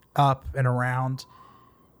up and around,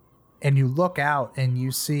 and you look out and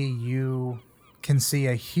you see you can see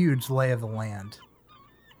a huge lay of the land.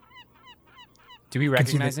 Do we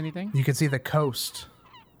recognize anything? You can see the coast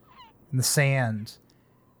and the sand.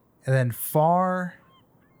 And then far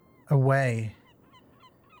away,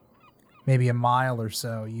 maybe a mile or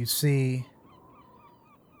so, you see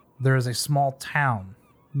there is a small town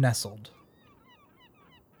nestled.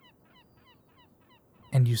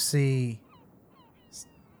 And you see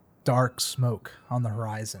dark smoke on the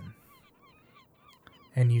horizon.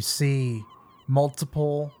 And you see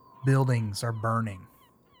multiple buildings are burning.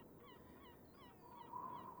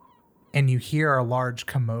 And you hear a large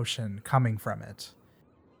commotion coming from it.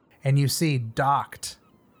 And you see docked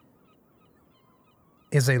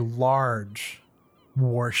is a large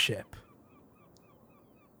warship.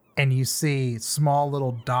 And you see small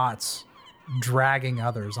little dots dragging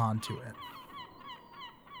others onto it.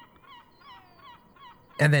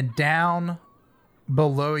 And then down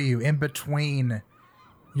below you, in between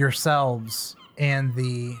yourselves and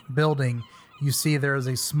the building, you see there is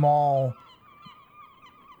a small,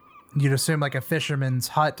 you'd assume like a fisherman's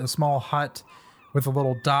hut, a small hut with a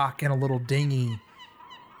little dock and a little dinghy.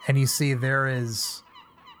 And you see there is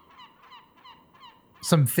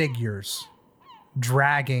some figures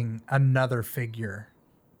dragging another figure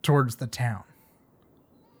towards the town.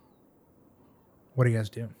 What do you guys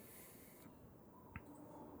do?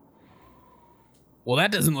 Well,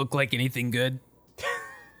 that doesn't look like anything good.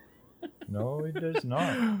 No, it does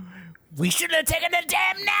not. We should have taken a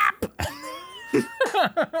damn nap.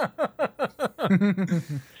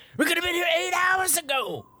 We could have been here 8 hours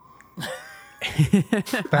ago.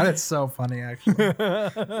 That is so funny, actually.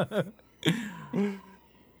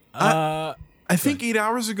 I think 8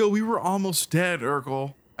 hours ago we were almost dead,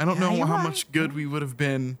 Urkel. I don't know how much good we would have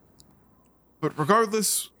been. But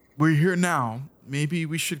regardless, we're here now. Maybe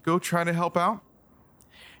we should go try to help out.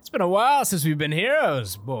 It's been a while since we've been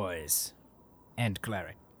heroes, boys. And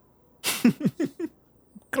Clary.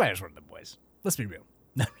 Clary's one of the boys. Let's be real.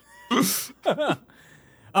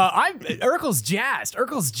 Urkel's jazzed.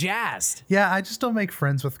 Urkel's jazzed. Yeah, I just don't make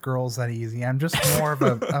friends with girls that easy. I'm just more of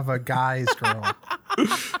a guy's girl.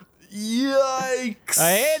 Yikes!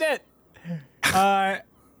 I hate it.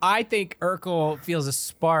 I think Urkel feels a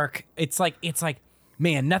spark. It's like,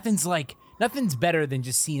 man, nothing's better than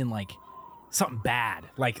just seeing like something bad.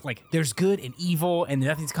 Like there's good and evil, and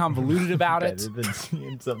nothing's convoluted about it. Better than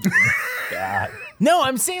seeing something bad. No,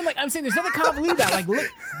 I'm saying there's nothing convoluted about it. Like, look,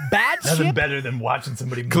 bad Nothing ship. better than watching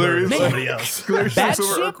somebody Clary's murder like- somebody else. Clary's Bad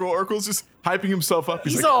looks over ship? Urkel's just hyping himself up.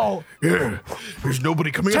 He's like, all yeah, there's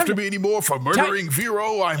nobody coming after me anymore for murdering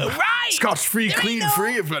Vero. I'm Right! scotch-free, There ain't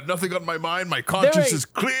clean-free. I've got nothing on my mind. My conscience ain't- is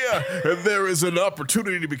clear, and there is an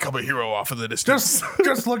opportunity to become a hero off in the distance.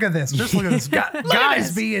 Just look at this. Just look at this.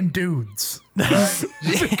 Guys being dudes. boys,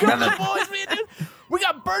 man, dude. We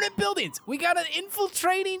got burning buildings. We got an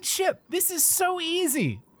infiltrating ship. This is so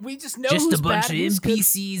easy. We just know Just who's a bunch bad, of who's good.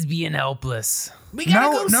 NPCs being helpless. We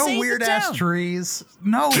gotta go No save weird the ass town. trees.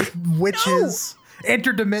 No witches.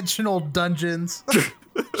 Interdimensional dungeons.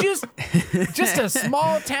 Just a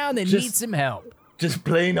small town that needs some help. Just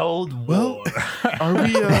plain old war. Are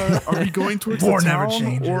we going towards War the never town,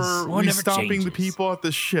 changes. or are War we never stopping the changes. people at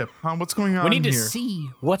the ship? What's going on We need to here? see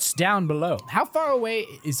what's down below. How far away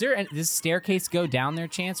is there? Does this staircase go down there,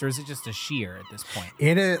 Chance, or is it just a sheer at this point?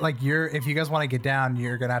 It is like if you guys want to get down,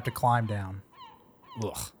 you're gonna have to climb down.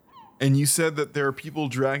 Ugh. And you said that there are people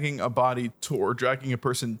dragging a body or dragging a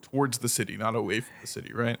person towards the city, not away from the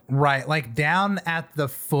city, right? Right, like down at the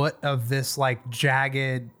foot of this like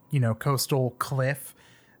jagged, coastal cliff,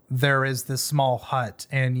 there is this small hut,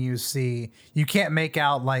 and you can't make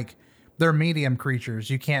out, like, they're medium creatures.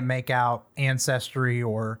 You can't make out ancestry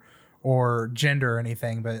or gender or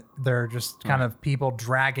anything, but they're just kind of people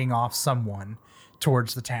dragging off someone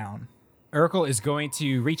towards the town. Urkel is going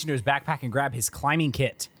to reach into his backpack and grab his climbing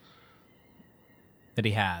kit that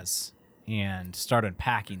he has and start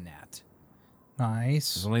unpacking that.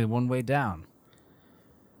 Nice. There's only one way down.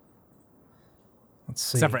 Let's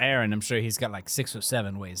see. Except for Aaron, I'm sure he's got like 6 or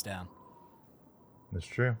 7 ways down. That's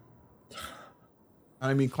true.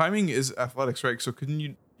 I mean, climbing is athletics, right? So couldn't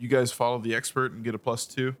you guys follow the expert and get a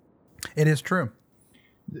 +2? It is true.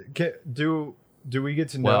 Do we get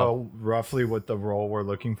to know roughly what the role we're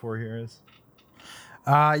looking for here is?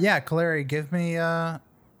 Yeah, Clary, give me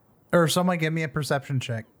or someone give me a perception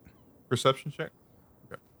check. Perception check?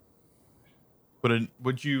 Okay. But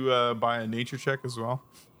would you buy a nature check as well?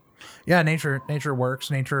 Yeah, nature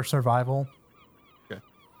works. Nature survival. Okay.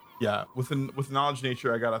 Yeah, with knowledge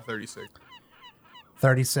nature, I got a 36.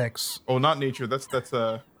 36. Oh, not nature. That's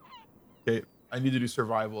okay. I need to do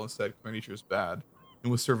survival instead because my nature is bad.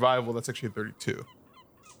 And with survival, that's actually a 32.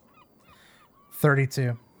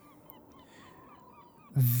 32.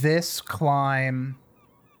 This climb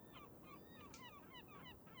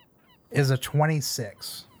is a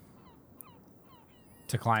 26.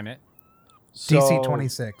 To climb it. DC So,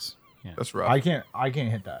 26. That's rough. I can't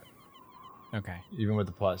hit that Okay. even with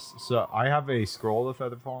the plus. So I have a scroll of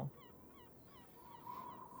Featherfall.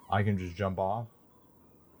 I can just jump off.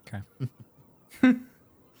 Okay.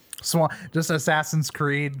 Just Assassin's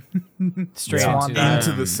Creed. Straight Swan into dive.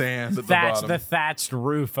 Into the sand at the thatch, bottom. the thatched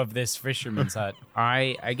roof of this fisherman's hut.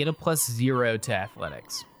 I get a +0 to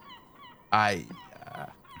athletics.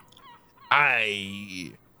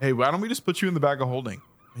 Hey, why don't we just put you in the bag of holding?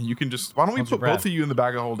 And you can just. Why don't we Hold your put both breath. of you in the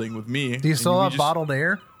bag of holding with me? Do you and still we have just- bottled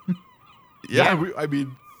air? Yeah, Yeah. I mean,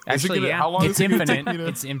 is it Actually, gonna- yeah. How long It's is it gonna take infinite. me to-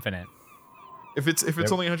 It's infinite. if it's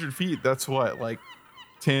Yep. only 100 feet, that's what, like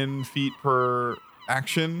 10 feet per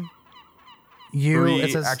action.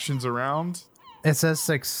 Three actions around. It says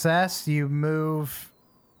success. You move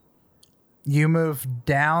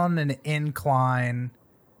down an incline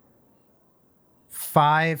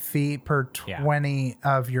 5 feet per 20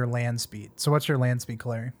 of your land speed. So what's your land speed,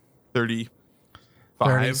 Clary? 35.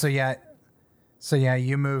 30. So yeah,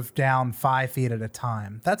 you move down 5 feet at a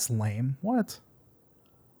time. That's lame. What?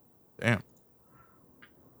 Damn.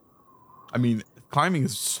 I mean, climbing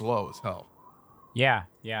is slow as hell. Yeah.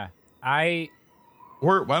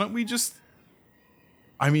 Or why don't we just?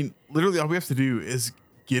 I mean, literally, all we have to do is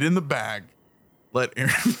get in the bag, let Aaron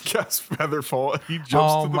cast Featherfall, and he jumps.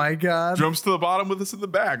 Oh to the, my god. Jumps to the bottom with us in the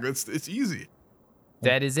bag. It's easy.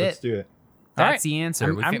 That is Let's it. do it. That's All right. the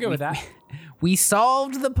answer. I'm good with that. We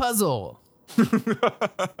solved the puzzle.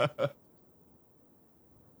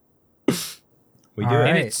 We All do right.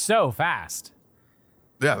 And it. it's so fast.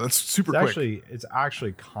 Yeah, that's super It's quick. it's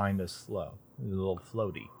actually kind of slow. It's a little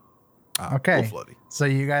floaty. Okay. Little floaty. So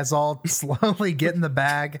you guys all slowly get in the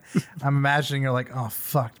bag. I'm imagining you're like, oh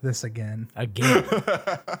fuck this again. Again.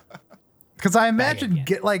 Because I imagine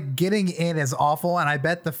again. getting in is awful, and I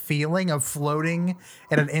bet the feeling of floating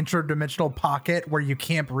in an interdimensional pocket where you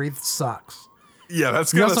can't breathe sucks. Yeah,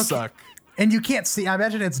 that's You gonna also suck. And you can't see. I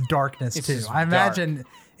imagine it's darkness It's too. just I imagine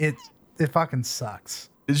it fucking sucks.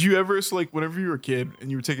 Did you ever, so like, whenever you were a kid and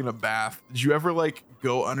you were taking a bath, did you ever like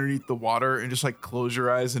go underneath the water and just like close your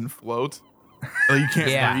eyes and float? Like you can't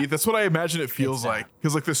Yeah. breathe. That's what I imagine it feels It's like.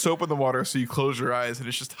 Because like there's soap in the water, so you close your eyes and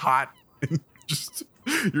it's just hot and just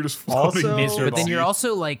you're just floating. Also- miserable. But then you're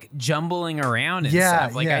also like jumbling around and Yeah,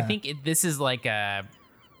 stuff. Like yeah. I think this is like a.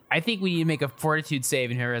 I think we need to make a fortitude save,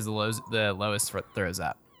 and whoever has the lowest throws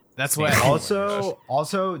up. That's what.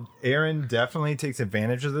 Also, Aaron definitely takes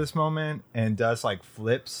advantage of this moment and does like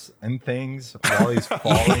flips and things while he's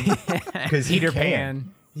falling because he Peter can.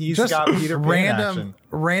 Pan. He's Just got Peter Pan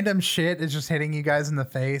random shit is just hitting you guys in the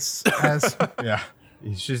face as action. Yeah,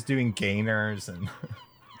 he's just doing gainers and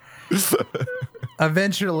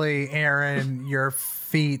eventually, Aaron, your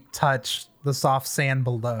feet touch the soft sand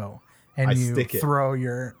below, and I you stick it. throw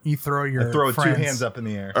your I throw friends. 2 hands up in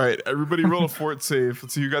the air. All right, everybody roll a fort save.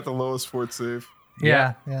 Let's see who got the lowest fort save.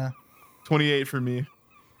 Yeah. 28 for me.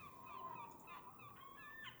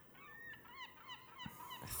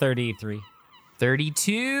 33.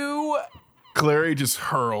 32. Clary just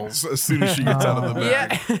hurls as soon as she gets out of the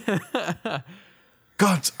bag. Yeah.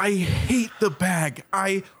 Gods, I hate the bag.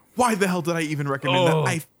 Why the hell did I even recommend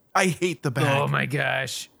that? I hate the bag. Oh my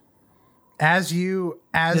gosh. As you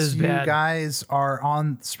is bad. guys are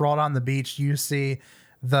sprawled on the beach, you see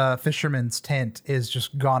the fisherman's tent is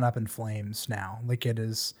just gone up in flames now. Like it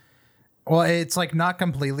is, well, it's like not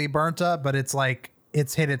completely burnt up, but it's like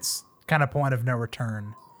it's hit its kind of point of no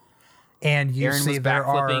return. And you Aaron see was there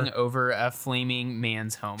are backflipping over a flaming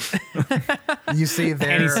man's home. you see And he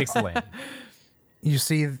there sticks the land. you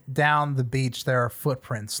see down the beach there are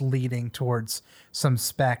footprints leading towards some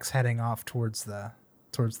specks heading off towards the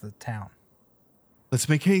town. Let's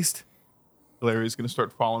make haste. Clary's going to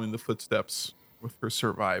start following the footsteps with her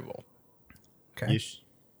survival. Okay.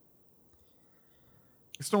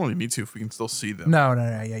 It's don't really need to if we can still see them. No,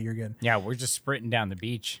 yeah, you're good. Yeah, we're just sprinting down the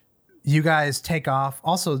beach. You guys take off.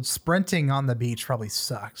 Also, sprinting on the beach probably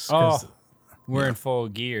sucks. Oh, we're in full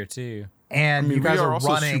gear too. And I mean, you guys we are are also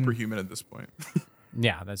running. superhuman at this point.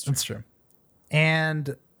 Yeah, that's true. That's true.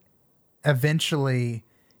 And eventually,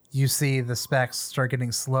 you see the specks start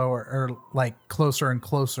getting slower, or like closer and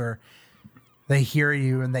closer. They hear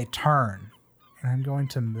you and they turn. And I'm going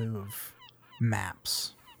to move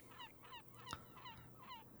maps.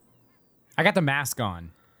 I got the mask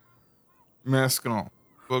on. Mask on.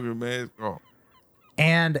 Booger mask on.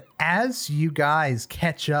 And as you guys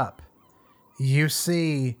catch up, you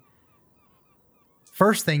see,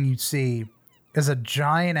 first thing you see is a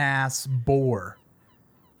giant ass boar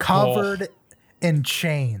covered in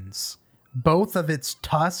chains, both of its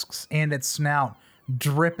tusks and its snout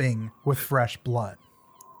dripping with fresh blood.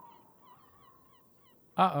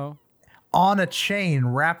 Uh-oh. On a chain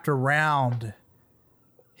wrapped around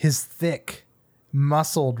his thick,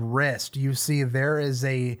 muscled wrist, you see there is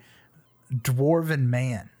a dwarven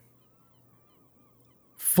man.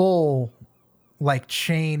 Full, like,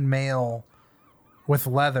 chain mail with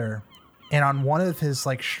leather. And on one of his,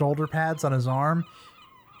 like, shoulder pads on his arm,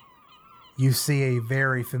 you see a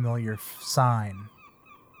very familiar sign.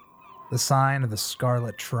 The sign of the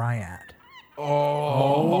Scarlet Triad.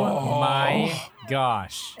 Oh my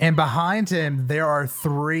gosh. And behind him, there are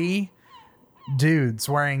 3 dudes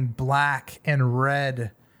wearing black and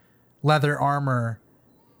red leather armor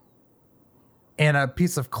and a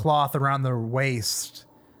piece of cloth around their waist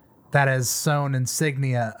that has sewn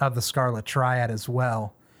insignia of the Scarlet Triad as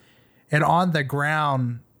well. And on the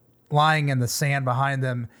ground, lying in the sand behind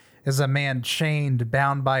them, is a man chained,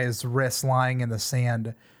 bound by his wrists, lying in the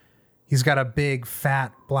sand. He's got a big,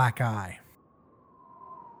 fat, black eye.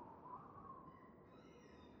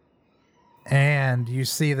 And you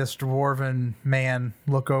see this dwarven man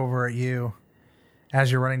look over at you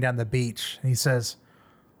as you're running down the beach. And he says,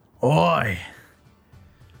 "Oi,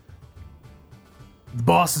 the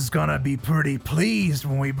boss is gonna be pretty pleased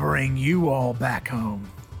when we bring you all back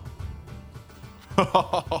home."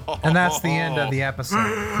 And that's the end of the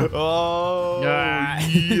episode. Oh,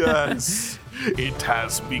 yes. It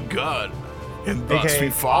has begun. And thus we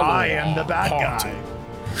follow. I am the bad haunted. guy.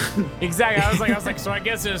 Exactly. I was like, so I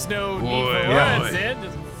guess there's no need for yeah. words, then.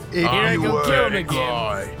 If Here I you go were kill him a again.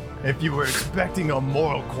 guy. If you were expecting a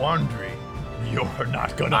moral quandary, you're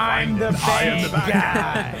not gonna I'm find the it. I am the bad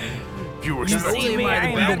bad guy. If you were See expecting me,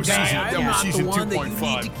 I'm that the was guy. season, I'm that was not season the one that you 2.5.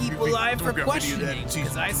 need to keep We alive for got video of that questioning, in season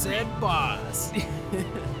because I said boss.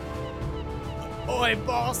 Oi,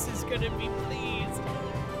 boss is gonna be pleased.